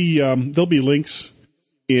 there'll be links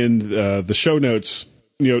in the show notes,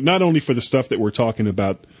 not only for the stuff that we're talking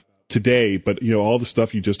about today, but all the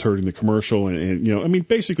stuff you just heard in the commercial, and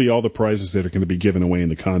basically all the prizes that are going to be given away in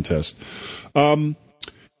the contest. The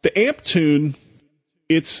amp tune,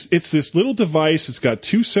 it's this little device. It's got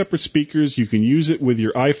 2 separate speakers. You can use it with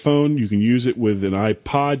your iPhone. You can use it with an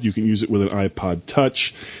iPod. You can use it with an iPod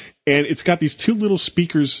Touch, and it's got these 2 little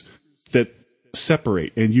speakers that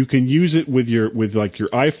separate, and you can use it with your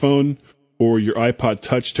iPhone or your iPod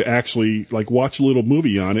Touch to actually like watch a little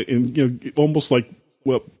movie on it, and almost like,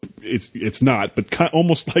 well, it's not, but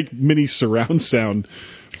almost like mini surround sound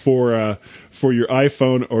for your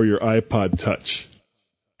iPhone or your iPod Touch,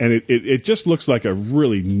 and it just looks like a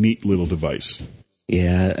really neat little device.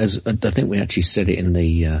 Yeah, as I think we actually said it in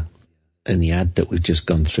the ad that we've just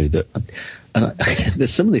gone through, that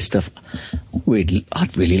there's some of this stuff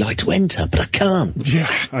I'd really like to enter, but I can't.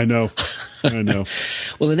 Yeah, I know.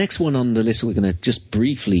 Well, the next one on the list we're going to just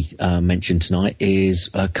briefly mention tonight is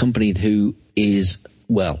a company who is,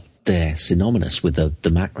 well, they're synonymous with the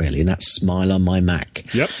Mac, really, and that's Smile on My Mac.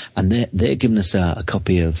 Yep. And they're giving us a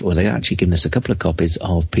copy of, or they're actually giving us a couple of copies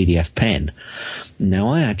of PDF Pen. Now,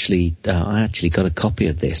 I actually got a copy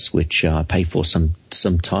of this, which I paid for some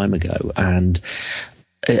time ago, and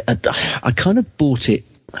I kind of bought it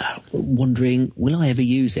wondering, will I ever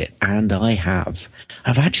use it? And I have.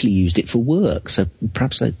 I've actually used it for work, so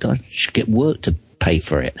perhaps I should get work to pay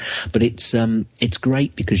for it. But it's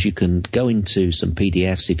great because you can go into some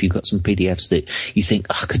PDFs. If you've got some PDFs that you think,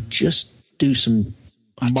 I could just do some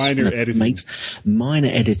minor editing,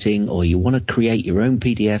 or you want to create your own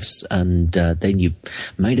PDFs, and then you've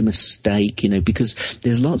made a mistake, because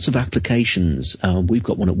there's lots of applications. We've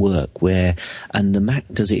got one at work and the Mac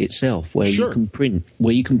does it itself, where sure.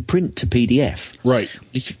 you can print to PDF. Right.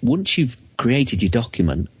 Once you've created your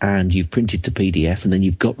document and you've printed to PDF, and then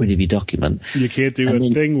you've got rid of your document, you can't do a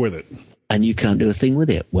thing with it. And you can't do a thing with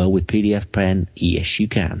it. Well, with PDF Pen, yes, you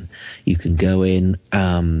can. You can go in,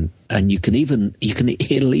 and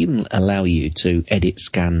it'll even allow you to edit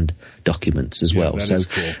scanned documents as well. That is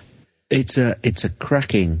cool. It's a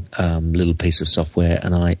cracking little piece of software,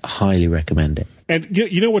 and I highly recommend it. And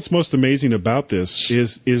you know what's most amazing about this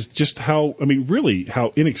is just how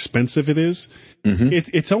inexpensive it is. Mm-hmm.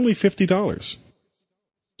 It's only $50.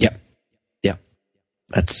 Yep.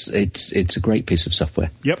 It's a great piece of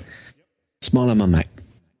software. Yep. Smile on My Mac.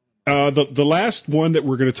 The last one that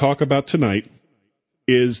we're going to talk about tonight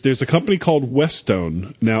is there's a company called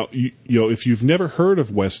Westone. Now, if you've never heard of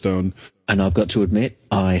Westone, and I've got to admit,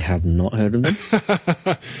 I have not heard of them.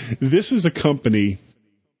 This is a company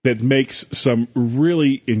that makes some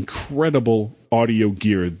really incredible audio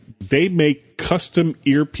gear. They make custom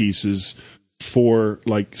earpieces for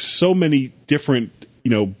like so many different,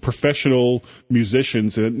 professional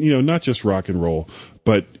musicians, and not just rock and roll,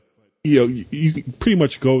 but you can pretty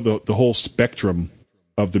much go the whole spectrum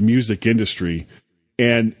of the music industry,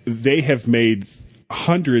 and they have made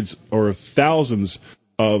hundreds or thousands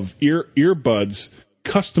of earbuds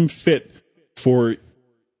custom fit for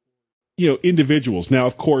individuals. Now,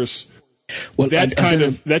 of course, that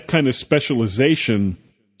kind of specialization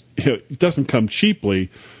doesn't come cheaply.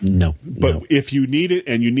 No, but if you need it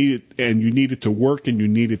and you need it to work and you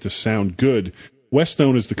need it to sound good,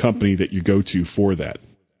 Westone is the company that you go to for that.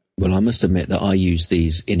 Well, I must admit that I use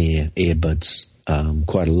these in-ear earbuds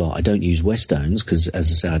quite a lot. I don't use Westones because,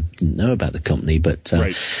 as I said, I didn't know about the company, but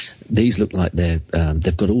right. These look like they've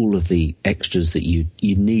got all of the extras that you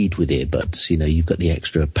need with earbuds. You've got the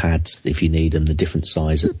extra pads if you need them, the different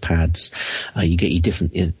size of pads. You get your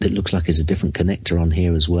different. It looks like there's a different connector on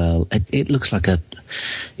here as well. It looks like I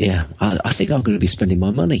think I'm going to be spending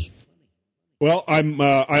my money. Well,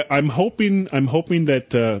 I'm hoping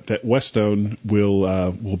that Westone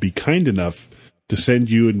will be kind enough to send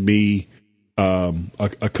you and me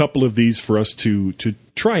a couple of these for us to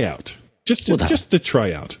try out, just to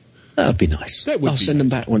try out. That'd be nice. I'll send them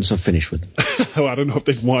back once I've finished with them. Well, I don't know if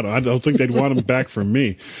they'd want them. I don't think they'd want them back from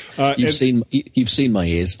me. You've seen my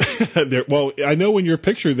ears. Well, I know in your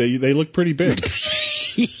picture they look pretty big.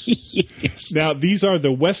 Yes. Now, these are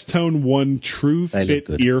the Westone One True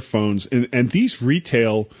Fit earphones, and these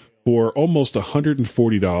retail for almost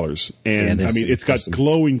 $140. And it's got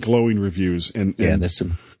glowing reviews. And there's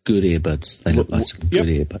some good earbuds. They look like some good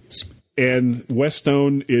earbuds. And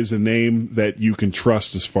Westone is a name that you can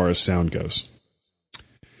trust as far as sound goes.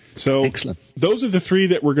 So excellent. Those are the three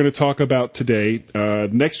that we're going to talk about today.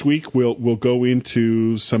 Next week we'll go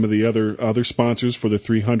into some of the other sponsors for the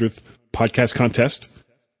 300th podcast contest.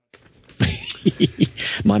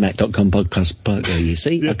 MyMac.com podcast. You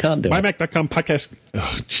see, I can't do it. MyMac.com podcast.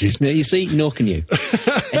 Oh, jeez. Now you see, nor can you.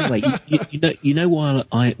 Anyway, you know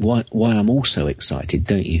why I'm also excited,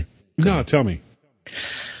 don't you? No, tell me.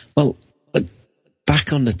 Well,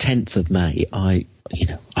 back on the 10th of May, I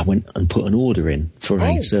went and put an order in for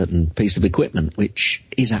a certain piece of equipment, which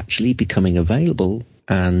is actually becoming available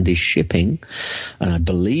and is shipping. And I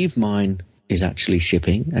believe mine is actually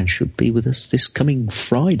shipping and should be with us this coming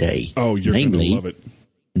Friday. Oh, you're going to love it.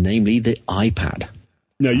 Namely the iPad.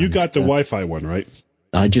 Now, you got the Wi-Fi one, right?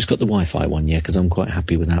 I just got the Wi-Fi one, yeah, because I'm quite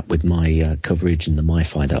happy with that, with my coverage and the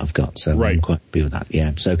Wi-Fi that I've got. So I'm quite happy with that,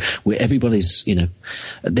 yeah. So everybody's,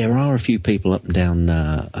 there are a few people up and down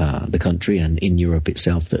the country and in Europe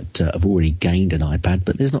itself that have already gained an iPad,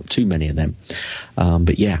 but there's not too many of them.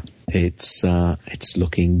 But yeah, it's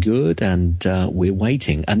looking good, and we're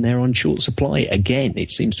waiting, and they're on short supply again.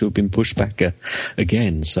 It seems to have been pushed back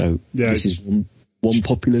again. So this is one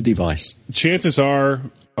popular device. Chances are,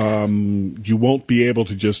 you won't be able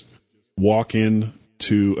to just walk in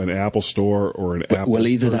to an Apple store or an Apple. Well,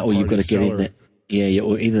 either that or you've got to get in there. Yeah,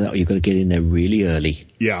 or either that or you've got to get in there really early.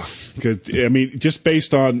 Yeah, because just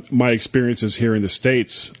based on my experiences here in the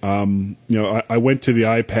States, I went to the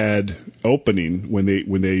iPad opening when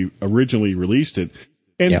they originally released it,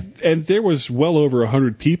 and there was well over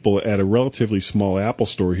 100 people at a relatively small Apple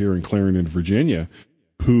store here in Clarendon, Virginia,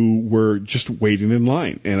 who were just waiting in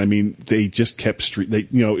line. And they just kept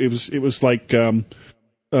it was like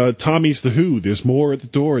Tommy's the Who. There's more at the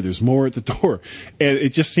door. There's more at the door. And it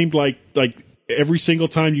just seemed like every single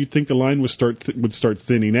time you'd think the line would start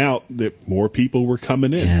thinning out, that more people were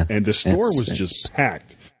coming in, and the store was just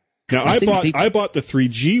packed. Now I bought the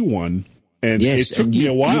 3G one, and it took me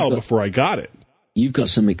a while before I got it. You've got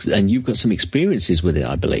some experiences with it,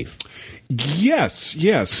 I believe. Yes.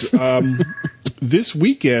 This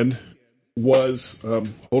weekend was.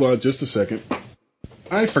 Hold on, just a second.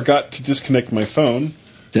 I forgot to disconnect my phone.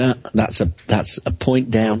 That's a point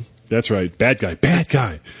down. That's right. Bad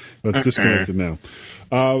guy. Let's disconnect it now.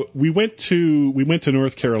 We went to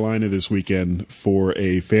North Carolina this weekend for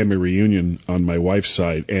a family reunion on my wife's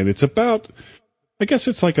side, and it's about, I guess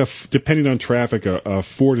it's like depending on traffic, a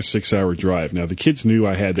 4 to 6 hour drive. Now the kids knew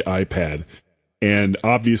I had the iPad, and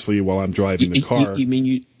obviously while I'm driving the car, you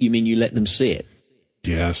mean you let them see it?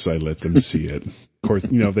 Yes, I let them see it. Of course,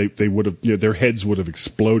 they would have, their heads would have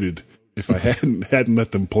exploded if I hadn't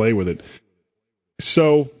let them play with it.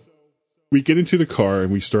 So we get into the car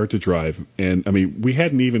and we start to drive, and we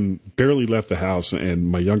hadn't even barely left the house, and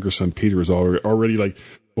my younger son Peter is already like,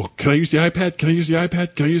 "Well, can I use the iPad? Can I use the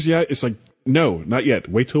iPad? Can I use the iPad?" It's like, no, not yet.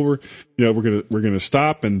 Wait till we're gonna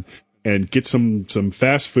stop and get some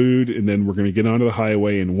fast food, and then we're gonna get onto the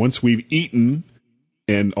highway. And once we've eaten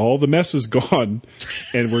and all the mess is gone,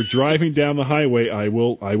 and we're driving down the highway, I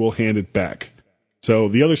will hand it back. So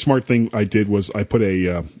the other smart thing I did was I put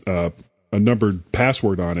a numbered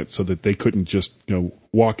password on it so that they couldn't just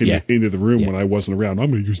walk into the room when I wasn't around.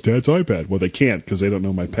 I'm going to use Dad's iPad. Well, they can't because they don't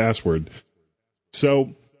know my password.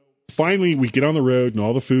 So finally, we get on the road and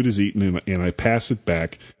all the food is eaten, and I pass it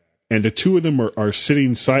back. And the two of them are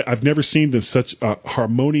sitting side. I've never seen such a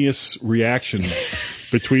harmonious reaction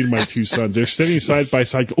between my two sons. They're sitting side by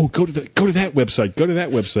side. Oh, go to that website. Go to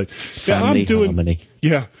that website. Family harmony.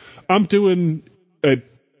 Yeah, I'm doing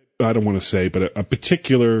I don't want to say, but a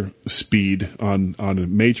particular speed on a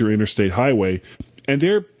major interstate highway, and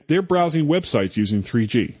they're browsing websites using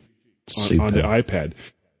 3G on the iPad,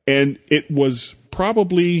 and it was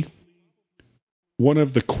probably one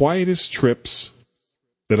of the quietest trips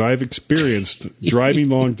that I've experienced driving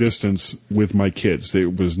long distance with my kids. There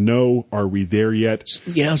was no, "Are we there yet?"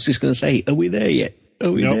 Yeah, I was just going to say, "Are we there yet?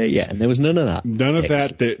 Are we there yet?" And there was none of that. None of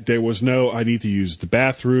that. There was no, "I need to use the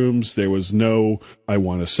bathrooms." There was no, "I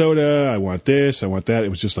want a soda. I want this. I want that." It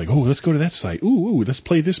was just like, "Oh, let's go to that site. Ooh, let's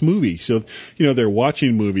play this movie." So, they're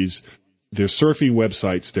watching movies. They're surfing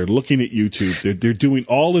websites. They're looking at YouTube. They're doing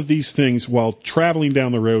all of these things while traveling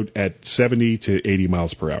down the road at 70 to 80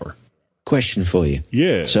 miles per hour. Question for you.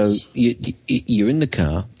 Yes. So you're in the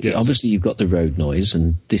car. Yes. Obviously, you've got the road noise,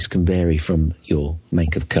 and this can vary from your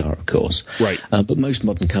make of car, of course. Right. But most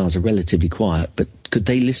modern cars are relatively quiet. But could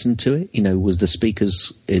they listen to it? Was the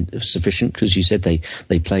speakers sufficient? Because you said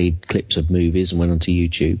they played clips of movies and went onto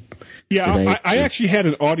YouTube. Yeah, I actually had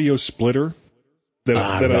an audio splitter that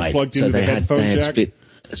I plugged into the headphone jack.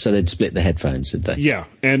 So they'd split the headphones, did they? Yeah,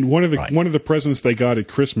 and one of the presents they got at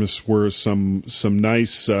Christmas were some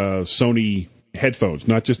nice Sony headphones,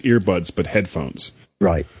 not just earbuds, but headphones.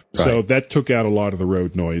 Right. So that took out a lot of the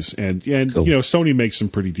road noise, and cool. Sony makes some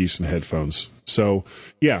pretty decent headphones. So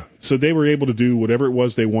so they were able to do whatever it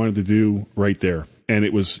was they wanted to do right there, and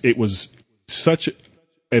it was such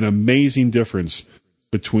an amazing difference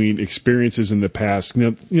between experiences in the past.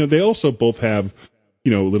 They also both have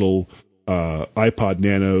little iPod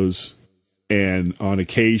Nanos, and on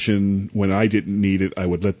occasion when I didn't need it, I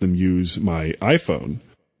would let them use my iPhone.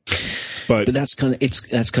 But that's kind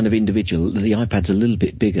of individual. The iPad's a little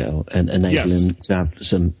bit bigger and enabling them to have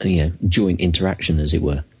some joint interaction, as it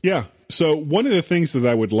were. Yeah. So one of the things that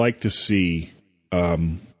I would like to see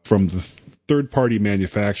from the third-party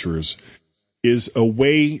manufacturers is a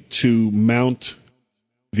way to mount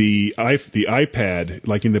the iPad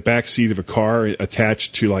like in the back seat of a car,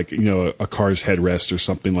 attached to like a car's headrest or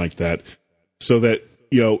something like that, so that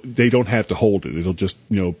they don't have to hold it. It'll just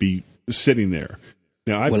be sitting there.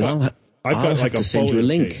 Now I've got like a send you a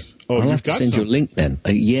link. Case. Oh, I'll have to send you a link then.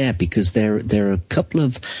 Yeah, because there are a couple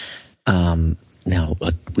of now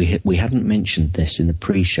we hadn't mentioned this in the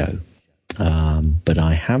pre-show. But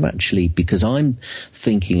I have actually, because I'm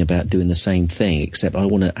thinking about doing the same thing, except I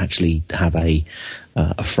want to actually have a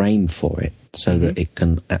frame for it so that it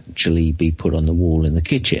can actually be put on the wall in the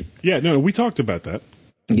kitchen. Yeah, no, we talked about that.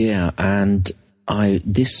 Yeah, and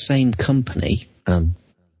this same company,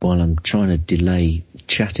 while I'm trying to delay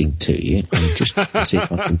chatting to you, and just see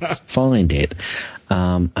if I can find it.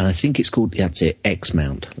 And I think it's called, that's it,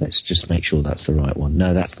 X-Mount. Let's just make sure that's the right one.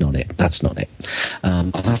 No, that's not it.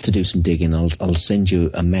 I'll have to do some digging. I'll send you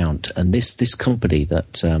a mount. And this company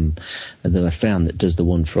that I found that does the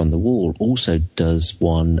one for on the wall also does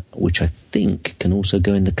one which I think can also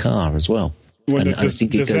go in the car as well. Well, does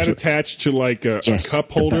that attach to like a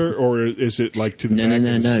cup holder, or is it like to the back of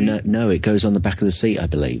the seat? No, it goes on the back of the seat, I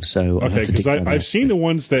believe. So okay, because I've seen the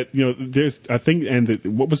ones that there's, I think, and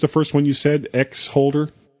what was the first one you said?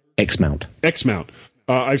 X-Mount. X-Mount.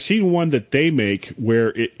 I've seen one that they make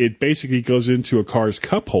where it basically goes into a car's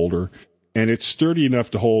cup holder, and it's sturdy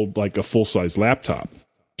enough to hold like a full size laptop.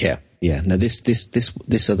 Yeah. No,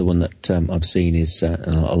 this other one that I've seen is,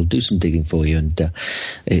 I'll do some digging for you, and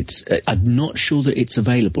it's. I'm not sure that it's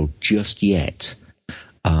available just yet,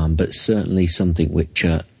 but certainly something which,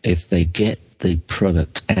 if they get the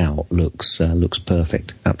product out, looks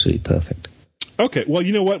perfect, absolutely perfect. Okay, well,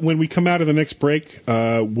 you know what? When we come out of the next break,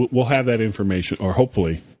 we'll have that information, or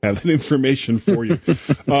hopefully have that information for you.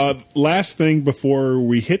 Last thing before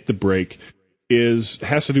we hit the break has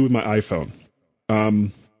to do with my iPhone.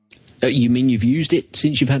 You mean you've used it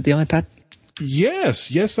since you've had the iPad?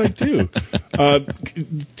 Yes, I do.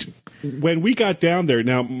 When we got down there,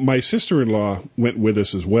 now my sister-in-law went with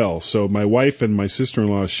us as well. So my wife and my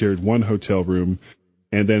sister-in-law shared one hotel room,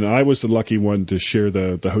 and then I was the lucky one to share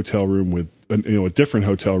the hotel room with a different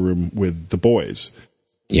hotel room with the boys.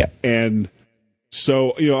 Yeah, and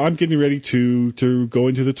so I'm getting ready to go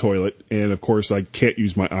into the toilet, and of course I can't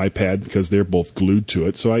use my iPad because they're both glued to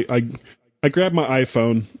it. So I grabbed my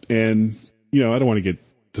iPhone, and I don't want to get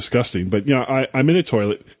disgusting, but I'm in the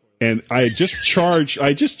toilet, and I just charged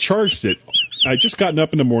it. I just gotten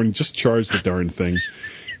up in the morning, just charged the darn thing,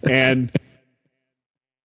 and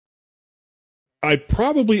I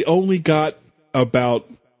probably only got about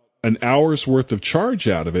an hour's worth of charge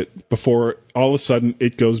out of it before all of a sudden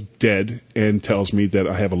it goes dead and tells me that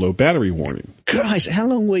I have a low battery warning. Christ, how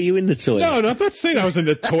long were you in the toilet? No, I'm not saying I was in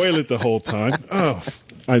the toilet the whole time. Oh,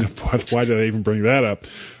 why did I even bring that up?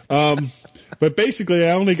 But basically,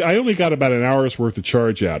 I only got about an hour's worth of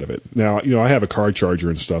charge out of it. Now, I have a car charger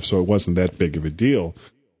and stuff, so it wasn't that big of a deal.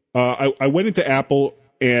 I went into Apple,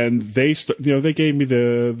 and they gave me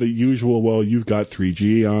the usual. Well, you've got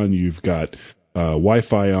 3G on, you've got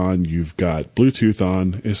Wi-Fi on, you've got Bluetooth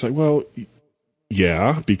on. It's like, well,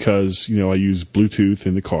 yeah, because I use Bluetooth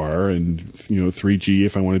in the car, and 3G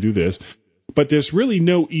if I want to do this. But there's really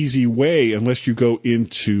no easy way unless you go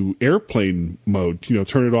into airplane mode,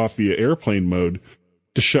 turn it off via airplane mode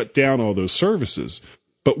to shut down all those services.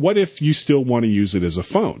 But what if you still want to use it as a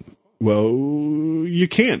phone? Well, you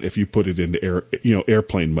can't if you put it into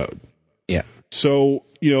airplane mode. Yeah. So,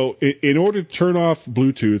 in order to turn off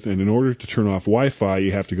Bluetooth and in order to turn off Wi-Fi,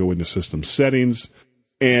 you have to go into system settings.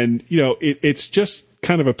 And, it's just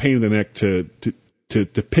kind of a pain in the neck to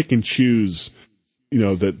pick and choose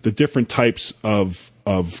the different types of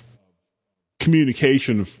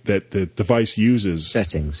communication that the device uses.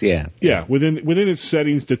 Settings, yeah. Yeah, within its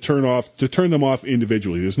settings to turn them off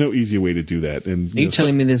individually. There's no easy way to do that. And Are you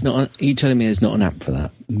telling me there's not an app for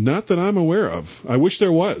that? Not that I'm aware of. I wish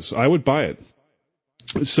there was. I would buy it.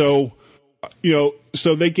 So,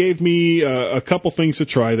 so they gave me a couple things to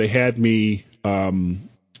try. They had me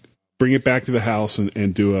bring it back to the house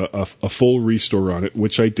and do a full restore on it,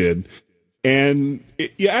 which I did. And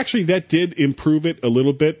actually, that did improve it a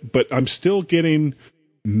little bit, but I'm still getting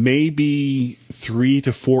maybe 3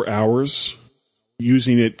 to 4 hours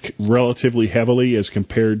using it relatively heavily as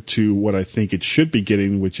compared to what I think it should be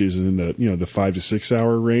getting, which is in the 5 to 6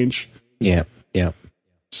 hour range. Yeah.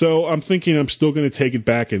 So I'm thinking I'm still going to take it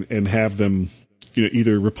back and have them,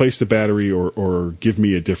 either replace the battery or give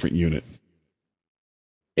me a different unit.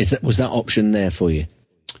 Was that option there for you?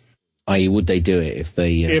 Would they do it if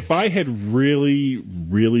they... If I had really,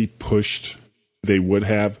 really pushed, they would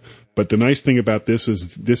have. But the nice thing about this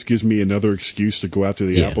is this gives me another excuse to go out to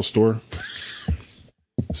the Apple Store.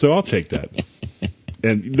 So I'll take that.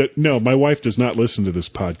 And no, my wife does not listen to this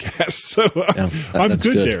podcast, so I'm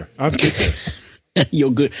good there. I'm good there. You're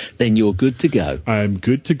good. Then you're good to go. I'm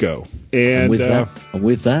good to go. And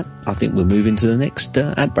with that, I think we'll move into the next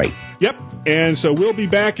ad break. Yep. And so we'll be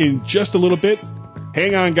back in just a little bit.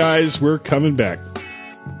 Hang on, guys. We're coming back.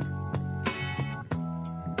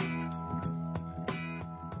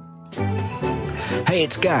 Hey,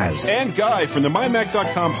 it's Gaz. And Guy from the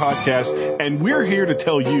MyMac.com podcast, and we're here to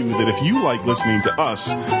tell you that if you like listening to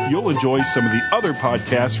us, you'll enjoy some of the other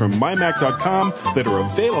podcasts from MyMac.com that are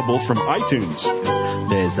available from iTunes.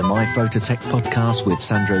 There's the My Phototech podcast with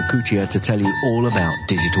Sandro Cuccia to tell you all about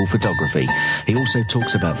digital photography. He also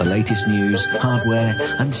talks about the latest news, hardware,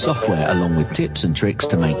 and software, along with tips and tricks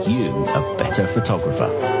to make you a better photographer.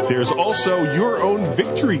 There's also Your Own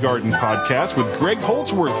Victory Garden podcast with Greg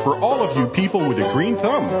Holdsworth for all of you people with a green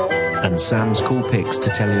thumb. And Sam's Cool Picks to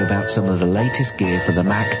tell you about some of the latest gear for the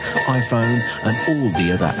Mac, iPhone, and all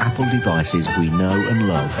the other Apple devices we know and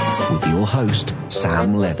love, with your host,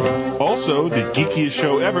 Sam Levin. Also, the geekiest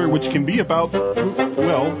show ever, which can be about,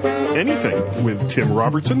 well, anything, with Tim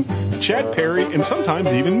Robertson, Chad Perry, and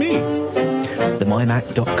sometimes even me. The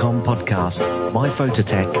MyMac.com podcast, My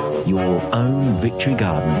Phototech, Your Own Victory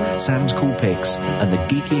Garden, Sam's Cool Picks, and the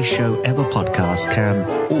geekiest show ever podcast can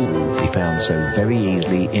all be found so very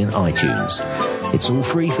easily in iTunes. It's all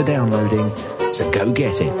free for downloading, so go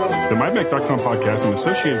get it. The MyMac.com podcast and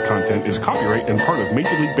associated content is copyright and part of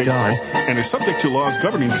Major League Baseball and is subject to laws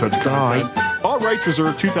governing such content. All rights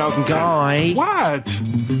reserved 2010. Guy. What?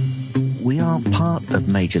 We aren't part of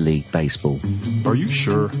Major League Baseball. Are you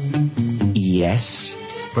sure? Yes.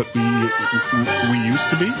 But we used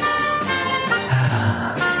to be?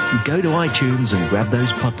 Go to iTunes and grab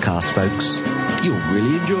those podcasts, folks. You'll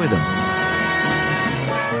really enjoy them.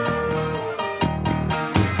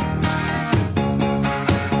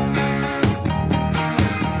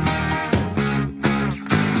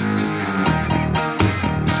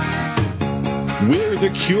 We're the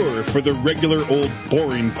cure for the regular old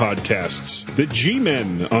boring podcasts. The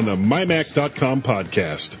G-Men on the MyMac.com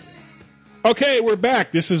podcast. Okay, we're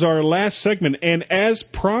back. This is our last segment, and as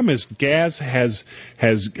promised, Gaz has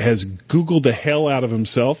Googled the hell out of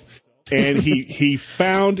himself, and he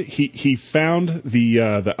found the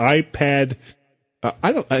iPad.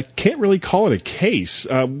 I can't really call it a case.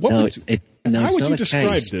 How would you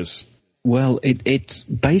describe this? Well, it's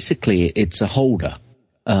basically it's a holder.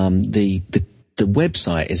 The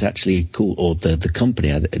website is actually called, or the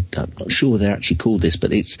company. I'm not sure they're actually called this,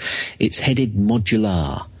 but it's headed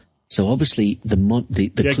Modular. So obviously the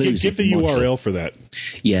clues. Give the URL for that.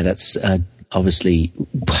 Yeah, that's obviously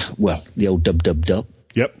the old www.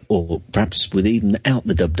 Yep. Or perhaps with even out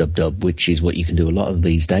the www, which is what you can do a lot of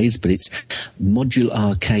these days. But it's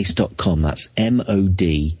modularcase.com. That's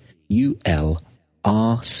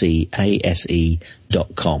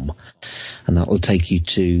MODULRCASE.com. And that will take you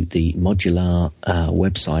to the Modular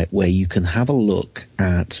website, where you can have a look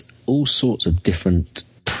at all sorts of different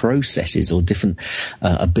processes or different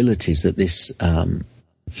abilities that this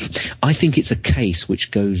I think it's a case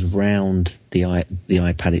which goes round the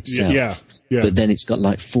iPad itself. Yeah. But then it's got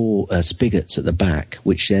like 4 spigots at the back,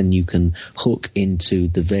 which then you can hook into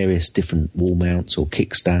the various different wall mounts or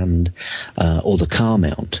kickstand or the car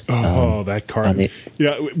mount. That car.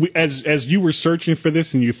 As you were searching for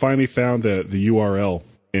this and you finally found the URL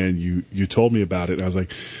and you told me about it, and I was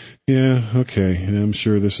like, yeah, okay. I'm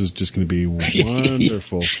sure this is just going to be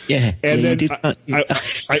wonderful. Yeah, and then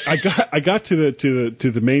I got to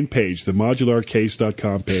the main page, the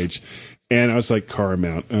modularcase.com page, and I was like, car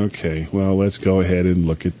mount. Okay, well, let's go ahead and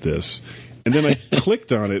look at this. And then I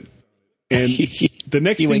clicked on it, and the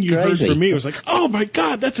next thing you heard from me was like, oh my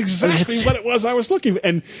God, that's exactly what it was I was looking for.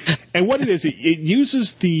 And what it is, it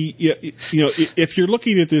uses the if you're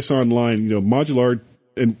looking at this online, Modular.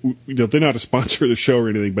 And they're not a sponsor of the show or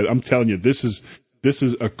anything, but I'm telling you, this is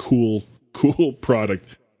a cool product.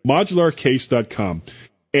 Modularcase.com.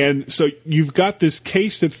 And so you've got this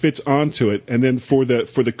case that fits onto it, and then for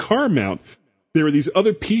the car mount, there are these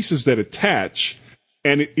other pieces that attach,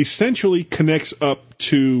 and it essentially connects up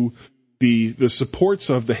to the supports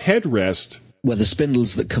of the headrest. Well, the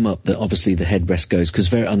spindles that come up, that obviously the headrest goes,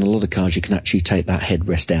 because on a lot of cars you can actually take that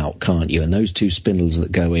headrest out, can't you? And those 2 spindles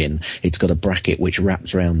that go in, it's got a bracket which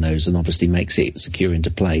wraps around those and obviously makes it secure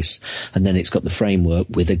into place. And then it's got the framework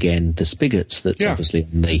with, again, the spigots that's obviously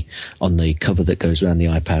on the cover that goes around the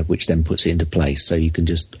iPad, which then puts it into place. So you can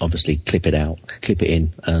just obviously clip it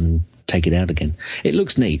in, and take it out again. It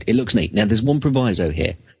looks neat. Now, there's one proviso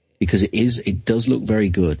here. because it does look very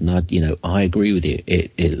good, and I agree with you.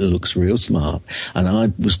 It looks real smart, and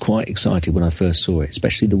I was quite excited when I first saw it,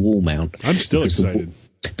 especially the wall mount. I'm still excited.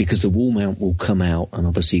 Because the wall mount will come out, and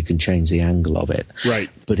obviously you can change the angle of it. Right.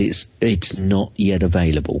 But it's not yet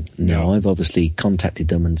available. Now, I've obviously contacted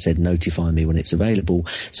them and said, notify me when it's available,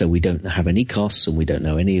 so we don't have any costs and we don't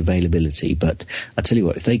know any availability. But I tell you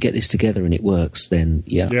what, if they get this together and it works, then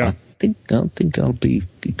I think I'll be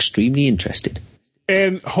extremely interested.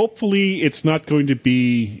 And hopefully it's not going to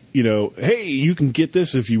be, hey, you can get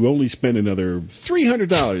this if you only spend another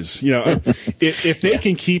 $300. If they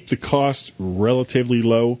can keep the cost relatively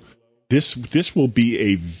low, this will be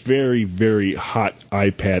a very, very hot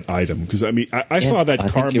iPad item. Because, I saw that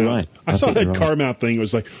car mount. Right. I saw that car mount thing. It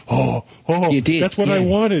was like, you did. That's what I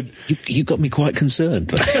wanted. You got me quite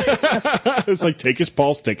concerned. It was like, take his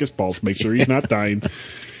pulse, make sure he's not dying.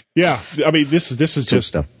 Yeah, this is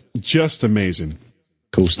just amazing.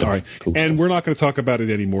 Cool stuff. All right. Cool and stuff. We're not going to talk about it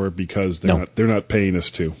anymore because they're not paying us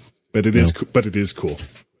to. But it is cool.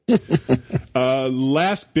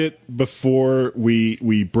 Last bit before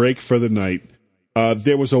we break for the night,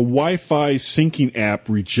 there was a Wi-Fi syncing app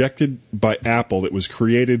rejected by Apple. It was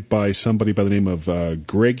created by somebody by the name of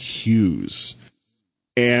Greg Hughes.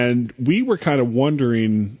 And we were kind of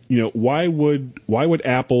wondering, why would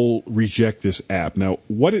Apple reject this app? Now,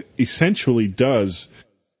 what it essentially does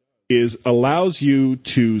is allows you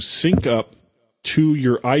to sync up to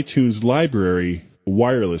your iTunes library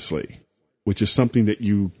wirelessly, which is something that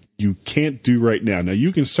you can't do right now. Now,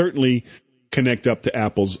 you can certainly connect up to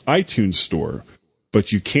Apple's iTunes store,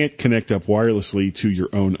 but you can't connect up wirelessly to your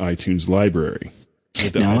own iTunes library.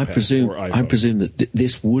 Now, I presume that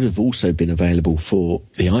this would have also been available for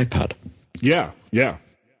the iPad. Yeah.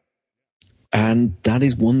 And that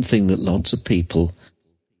is one thing that lots of people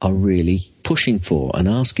are really pushing for and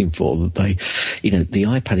asking for. That they, the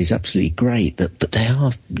iPad is absolutely great, but they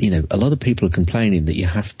are, a lot of people are complaining that you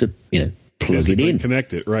have to, plug it in,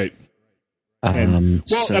 connect it, right? You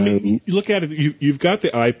look at it. You've got the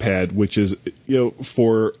iPad, which is,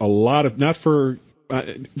 for a lot of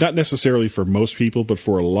not necessarily for most people, but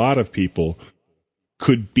for a lot of people,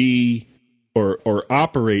 could be or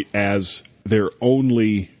operate as their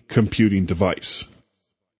only computing device.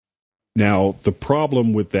 Now, the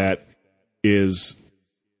problem with that is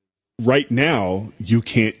right now you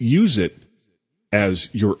can't use it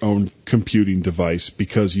as your own computing device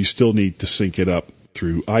because you still need to sync it up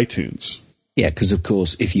through iTunes. Yeah, because of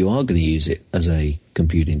course, if you are going to use it as a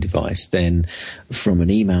computing device, then from an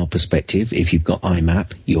email perspective, if you've got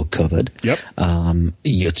IMAP, you're covered. Yep.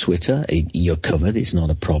 Your Twitter, you're covered. It's not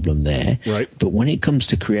a problem there. Right. But when it comes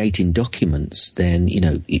to creating documents, then,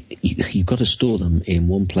 you've got to store them in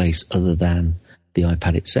one place other than the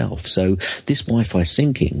iPad itself. So this Wi-Fi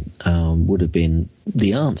syncing would have been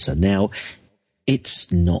the answer. Now,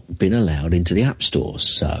 it's not been allowed into the App Store.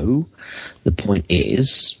 So the point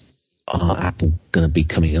is, are Apple going to be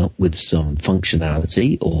coming up with some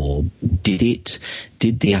functionality, or did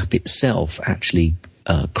the app itself actually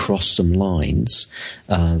cross some lines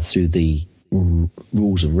through the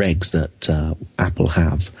rules and regs that Apple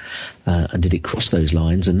have, and did it cross those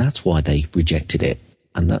lines, and that's why they rejected it?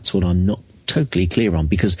 And that's what I'm not totally clear on,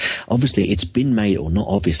 because obviously it's been made, or not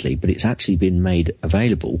obviously, but it's actually been made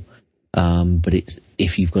available. But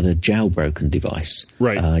if you've got a jailbroken device,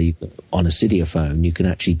 right, on a Cydia phone, you can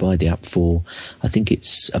actually buy the app for, I think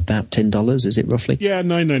it's about $10. Is it roughly? Yeah,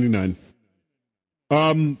 $9.99.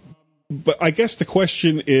 But I guess the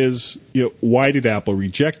question is, why did Apple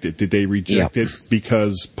reject it? Did they reject it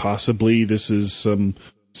because possibly this is some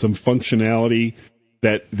functionality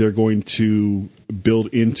that they're going to build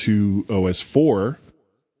into OS 4,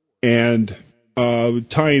 and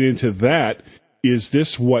tying into that? Is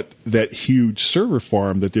this what that huge server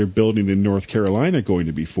farm that they're building in North Carolina going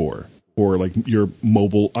to be for? Or like your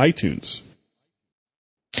mobile iTunes?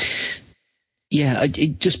 Yeah,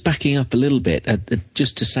 just backing up a little bit,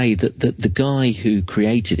 just to say that the guy who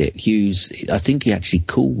created it, Hughes, I think he actually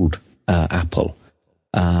called Apple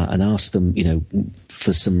and asked them,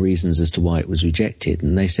 for some reasons as to why it was rejected.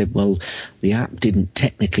 And they said, well, the app didn't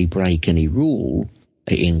technically break any rule.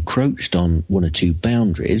 It encroached on one or two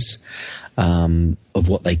boundaries of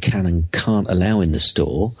what they can and can't allow in the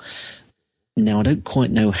store. Now, I don't quite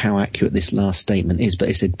know how accurate this last statement is, but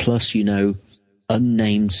it said, plus,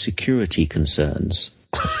 unnamed security concerns,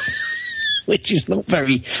 which is not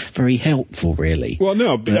very, very helpful, really. Well,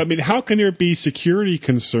 no, but, how can there be security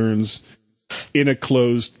concerns in a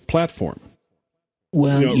closed platform?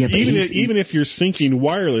 Well, even if you're syncing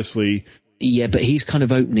wirelessly. Yeah, but he's kind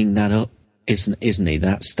of opening that up Isn't he?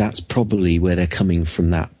 That's probably where they're coming from,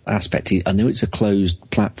 that aspect. I know it's a closed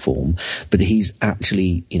platform, but he's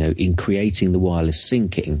actually, in creating the wireless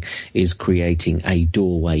syncing, is creating a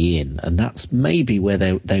doorway in, and that's maybe where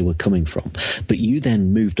they were coming from. But you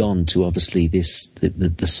then moved on to obviously the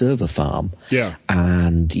server farm, yeah,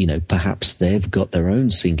 and perhaps they've got their own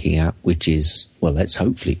syncing app, which is, well, let's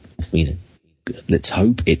hope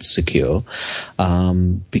it's secure,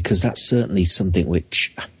 because that's certainly something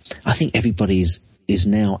which I think everybody is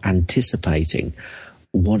now anticipating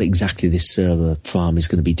what exactly this server farm is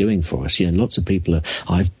going to be doing for us. Lots of people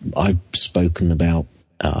I've spoken about,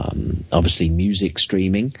 obviously music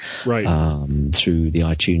streaming, right, through the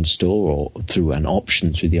iTunes Store or through an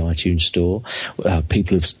option through the iTunes Store.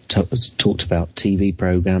 People have talked about TV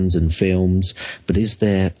programs and films, but is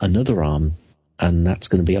there another arm? And that's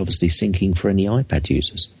going to be obviously syncing for any iPad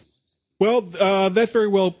users. Well, that very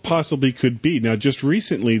well possibly could be. Now, just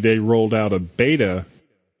recently they rolled out a beta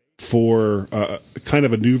for kind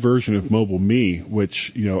of a new version of Mobile Me,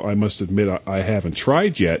 which, I must admit I haven't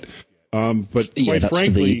tried yet. But quite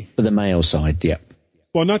frankly, for the mail side, yeah.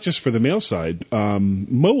 Well, not just for the mail side.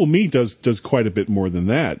 Mobile Me does quite a bit more than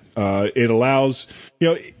that. It allows,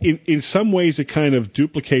 in some ways it kind of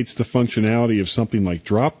duplicates the functionality of something like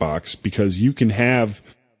Dropbox, because you can have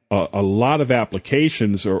a lot of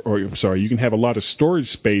applications, you can have a lot of storage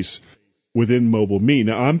space within Mobile Me.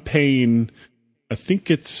 Now, I'm paying, I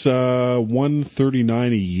think it's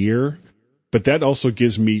 $139 a year, but that also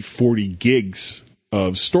gives me 40 gigs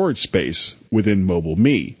of storage space within Mobile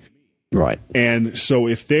Me. Right. And so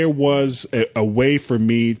if there was a way for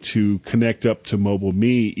me to connect up to Mobile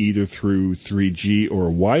Me either through 3G or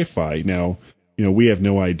Wi-Fi, now, we have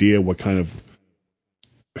no idea what kind of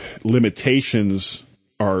limitations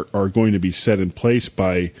are going to be set in place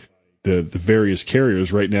by the various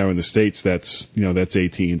carriers. Right now in the States, that's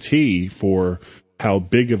AT&T for how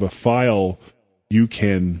big of a file you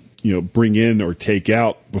can bring in or take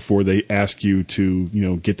out before they ask you to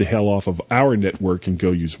get the hell off of our network and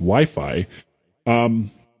go use Wi-Fi.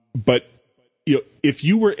 But if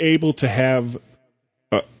you were able to have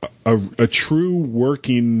a true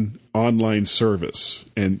working online service,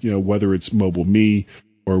 and whether it's Mobile Me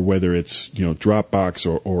or whether it's Dropbox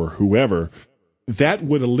or whoever, that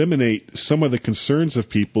would eliminate some of the concerns of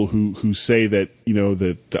people who say that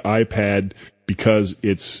the iPad, because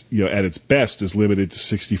it's at its best is limited to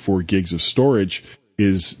 64 gigs of storage,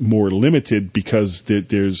 is more limited because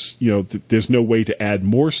there's no way to add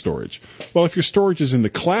more storage. Well, if your storage is in the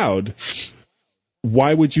cloud,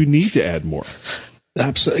 why would you need to add more?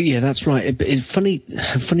 Absolutely, yeah, that's right. It's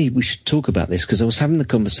funny we should talk about this, because I was having the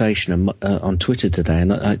conversation on Twitter today,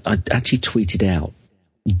 and I actually tweeted out,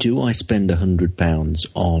 do I spend £100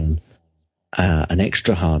 on an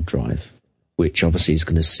extra hard drive, which obviously is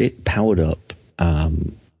going to sit powered up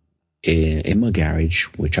in my garage,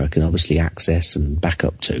 which I can obviously access and back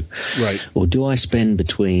up to, right? Or do I spend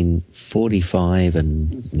between 45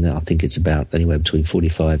 and I think it's about anywhere between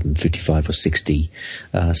 45 and 55 or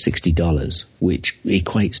 $60, which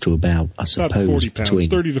equates to about, I suppose, £40, between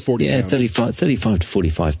 30 to 40 pounds. 35 to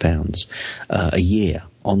 45 pounds a year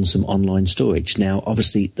on some online storage. Now,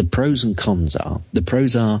 obviously, the pros and cons are: the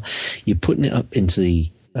pros are you're putting it up into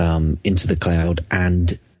the cloud,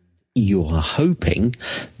 and you are hoping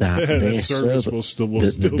that their service will still be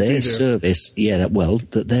there.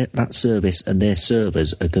 That service and their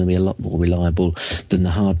servers are going to be a lot more reliable than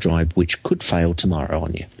the hard drive, which could fail tomorrow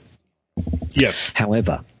on you. Yes.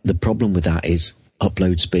 However, the problem with that is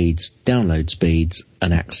upload speeds, download speeds,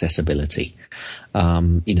 and accessibility.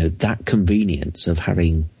 That convenience of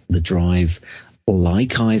having the drive,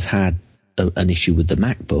 like I've had an issue with the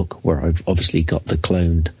MacBook, where I've obviously got the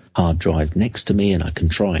cloned hard drive next to me and I can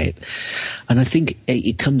try it. And I think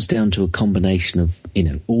it comes down to a combination of,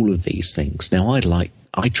 all of these things. Now,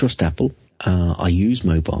 I trust Apple. I use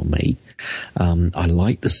Mobile Me. I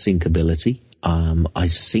like the syncability. I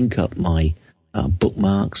sync up my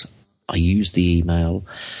bookmarks. I use the email.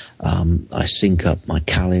 I sync up my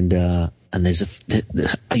calendar. And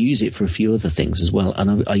I use it for a few other things as well,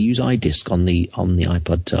 and I use iDisk on the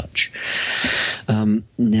iPod Touch.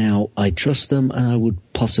 Now, I trust them, and I would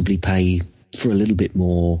possibly pay for a little bit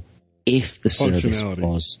more if the service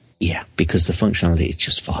was, because the functionality is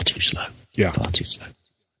just far too slow. Yeah, far too slow.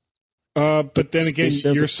 But then again,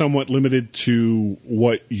 you're somewhat limited to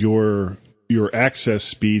what your access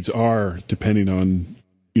speeds are, depending on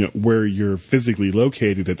where you're physically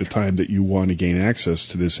located at the time that you want to gain access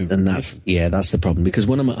to this information. And that's the problem, because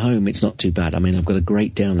when I'm at home, it's not too bad. I mean, I've got a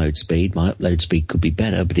great download speed. My upload speed could be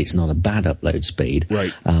better, but it's not a bad upload speed.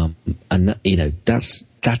 Right. And that's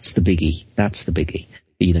the biggie. That's the biggie.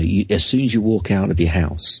 as soon as you walk out of your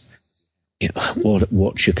house,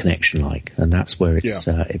 what's your connection like? And that's where it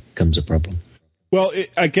becomes a problem. Well,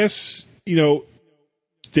 I guess,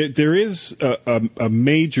 there is a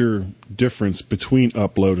major difference between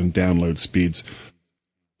upload and download speeds.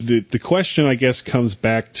 The question, I guess, comes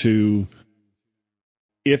back to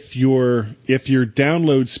if your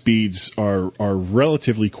download speeds are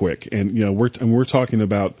relatively quick, and we're talking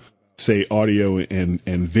about, say, audio and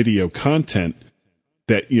video content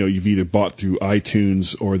that you've either bought through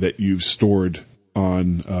iTunes or that you've stored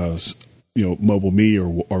on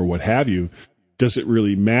MobileMe or what have you. Does it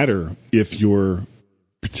really matter if your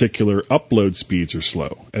particular upload speeds are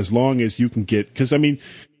slow, as long as you can get? Because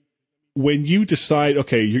when you decide,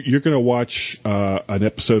 okay, you're going to watch an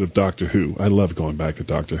episode of Doctor Who. I love going back to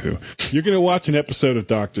Doctor Who. You're going to watch an episode of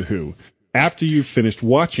Doctor Who. After you've finished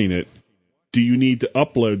watching it, do you need to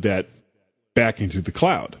upload that back into the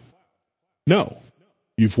cloud? No.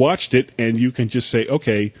 You've watched it, and you can just say,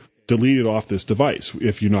 okay, delete it off this device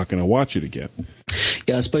if you're not going to watch it again.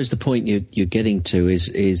 Yeah, I suppose the point you're getting to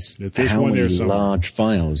is how many large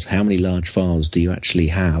files do you actually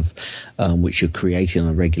have, which you're creating on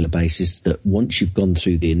a regular basis, that once you've gone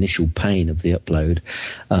through the initial pain of the upload,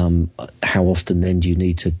 how often then do you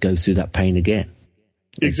need to go through that pain again?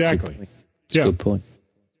 Exactly. That's a good point.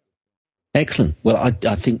 Excellent. Well,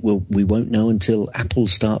 I think we won't know until Apple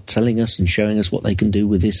start telling us and showing us what they can do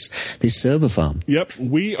with this server farm. Yep.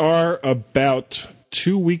 We are about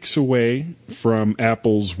 2 weeks away from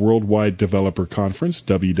Apple's Worldwide Developer Conference,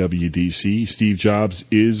 WWDC. Steve Jobs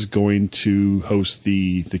is going to host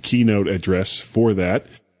the keynote address for that.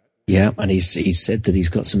 Yeah, and he's said that he's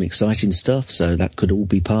got some exciting stuff, so that could all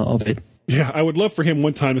be part of it. Yeah, I would love for him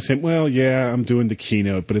one time to say, well, yeah, I'm doing the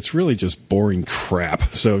keynote, but it's really just boring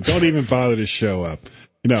crap, so don't even bother to show up.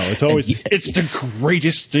 It's always, it's the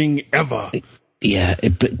greatest thing ever. Yeah,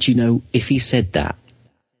 but if he said that,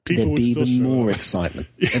 there'd be even more excitement.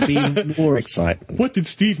 There'd be even more excitement. What did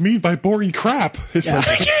Steve mean by boring crap? It's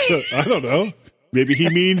I don't know. Maybe he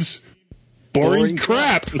means boring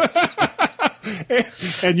crap.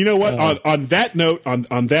 And you know what? On that note,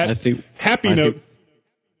 on that happy note,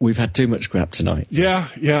 we've had too much crap tonight. Yeah.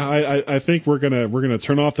 I think we're gonna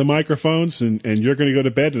turn off the microphones, and you're gonna go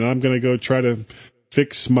to bed, and I'm gonna go try to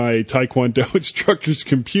fix my Taekwondo instructor's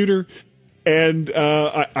computer. And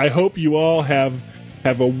I hope you all have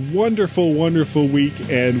a wonderful, wonderful week,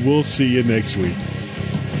 and we'll see you next week.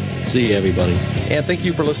 See you, everybody. And thank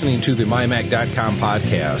you for listening to the MyMac.com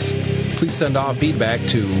podcast. Please send off feedback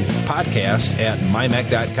to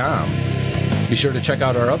podcast@mymac.com. Be sure to check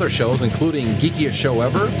out our other shows, including Geekiest Show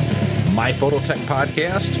Ever, My Phototech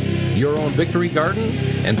Podcast, Your Own Victory Garden,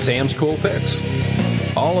 and Sam's Cool Picks.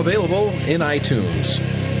 All available in iTunes.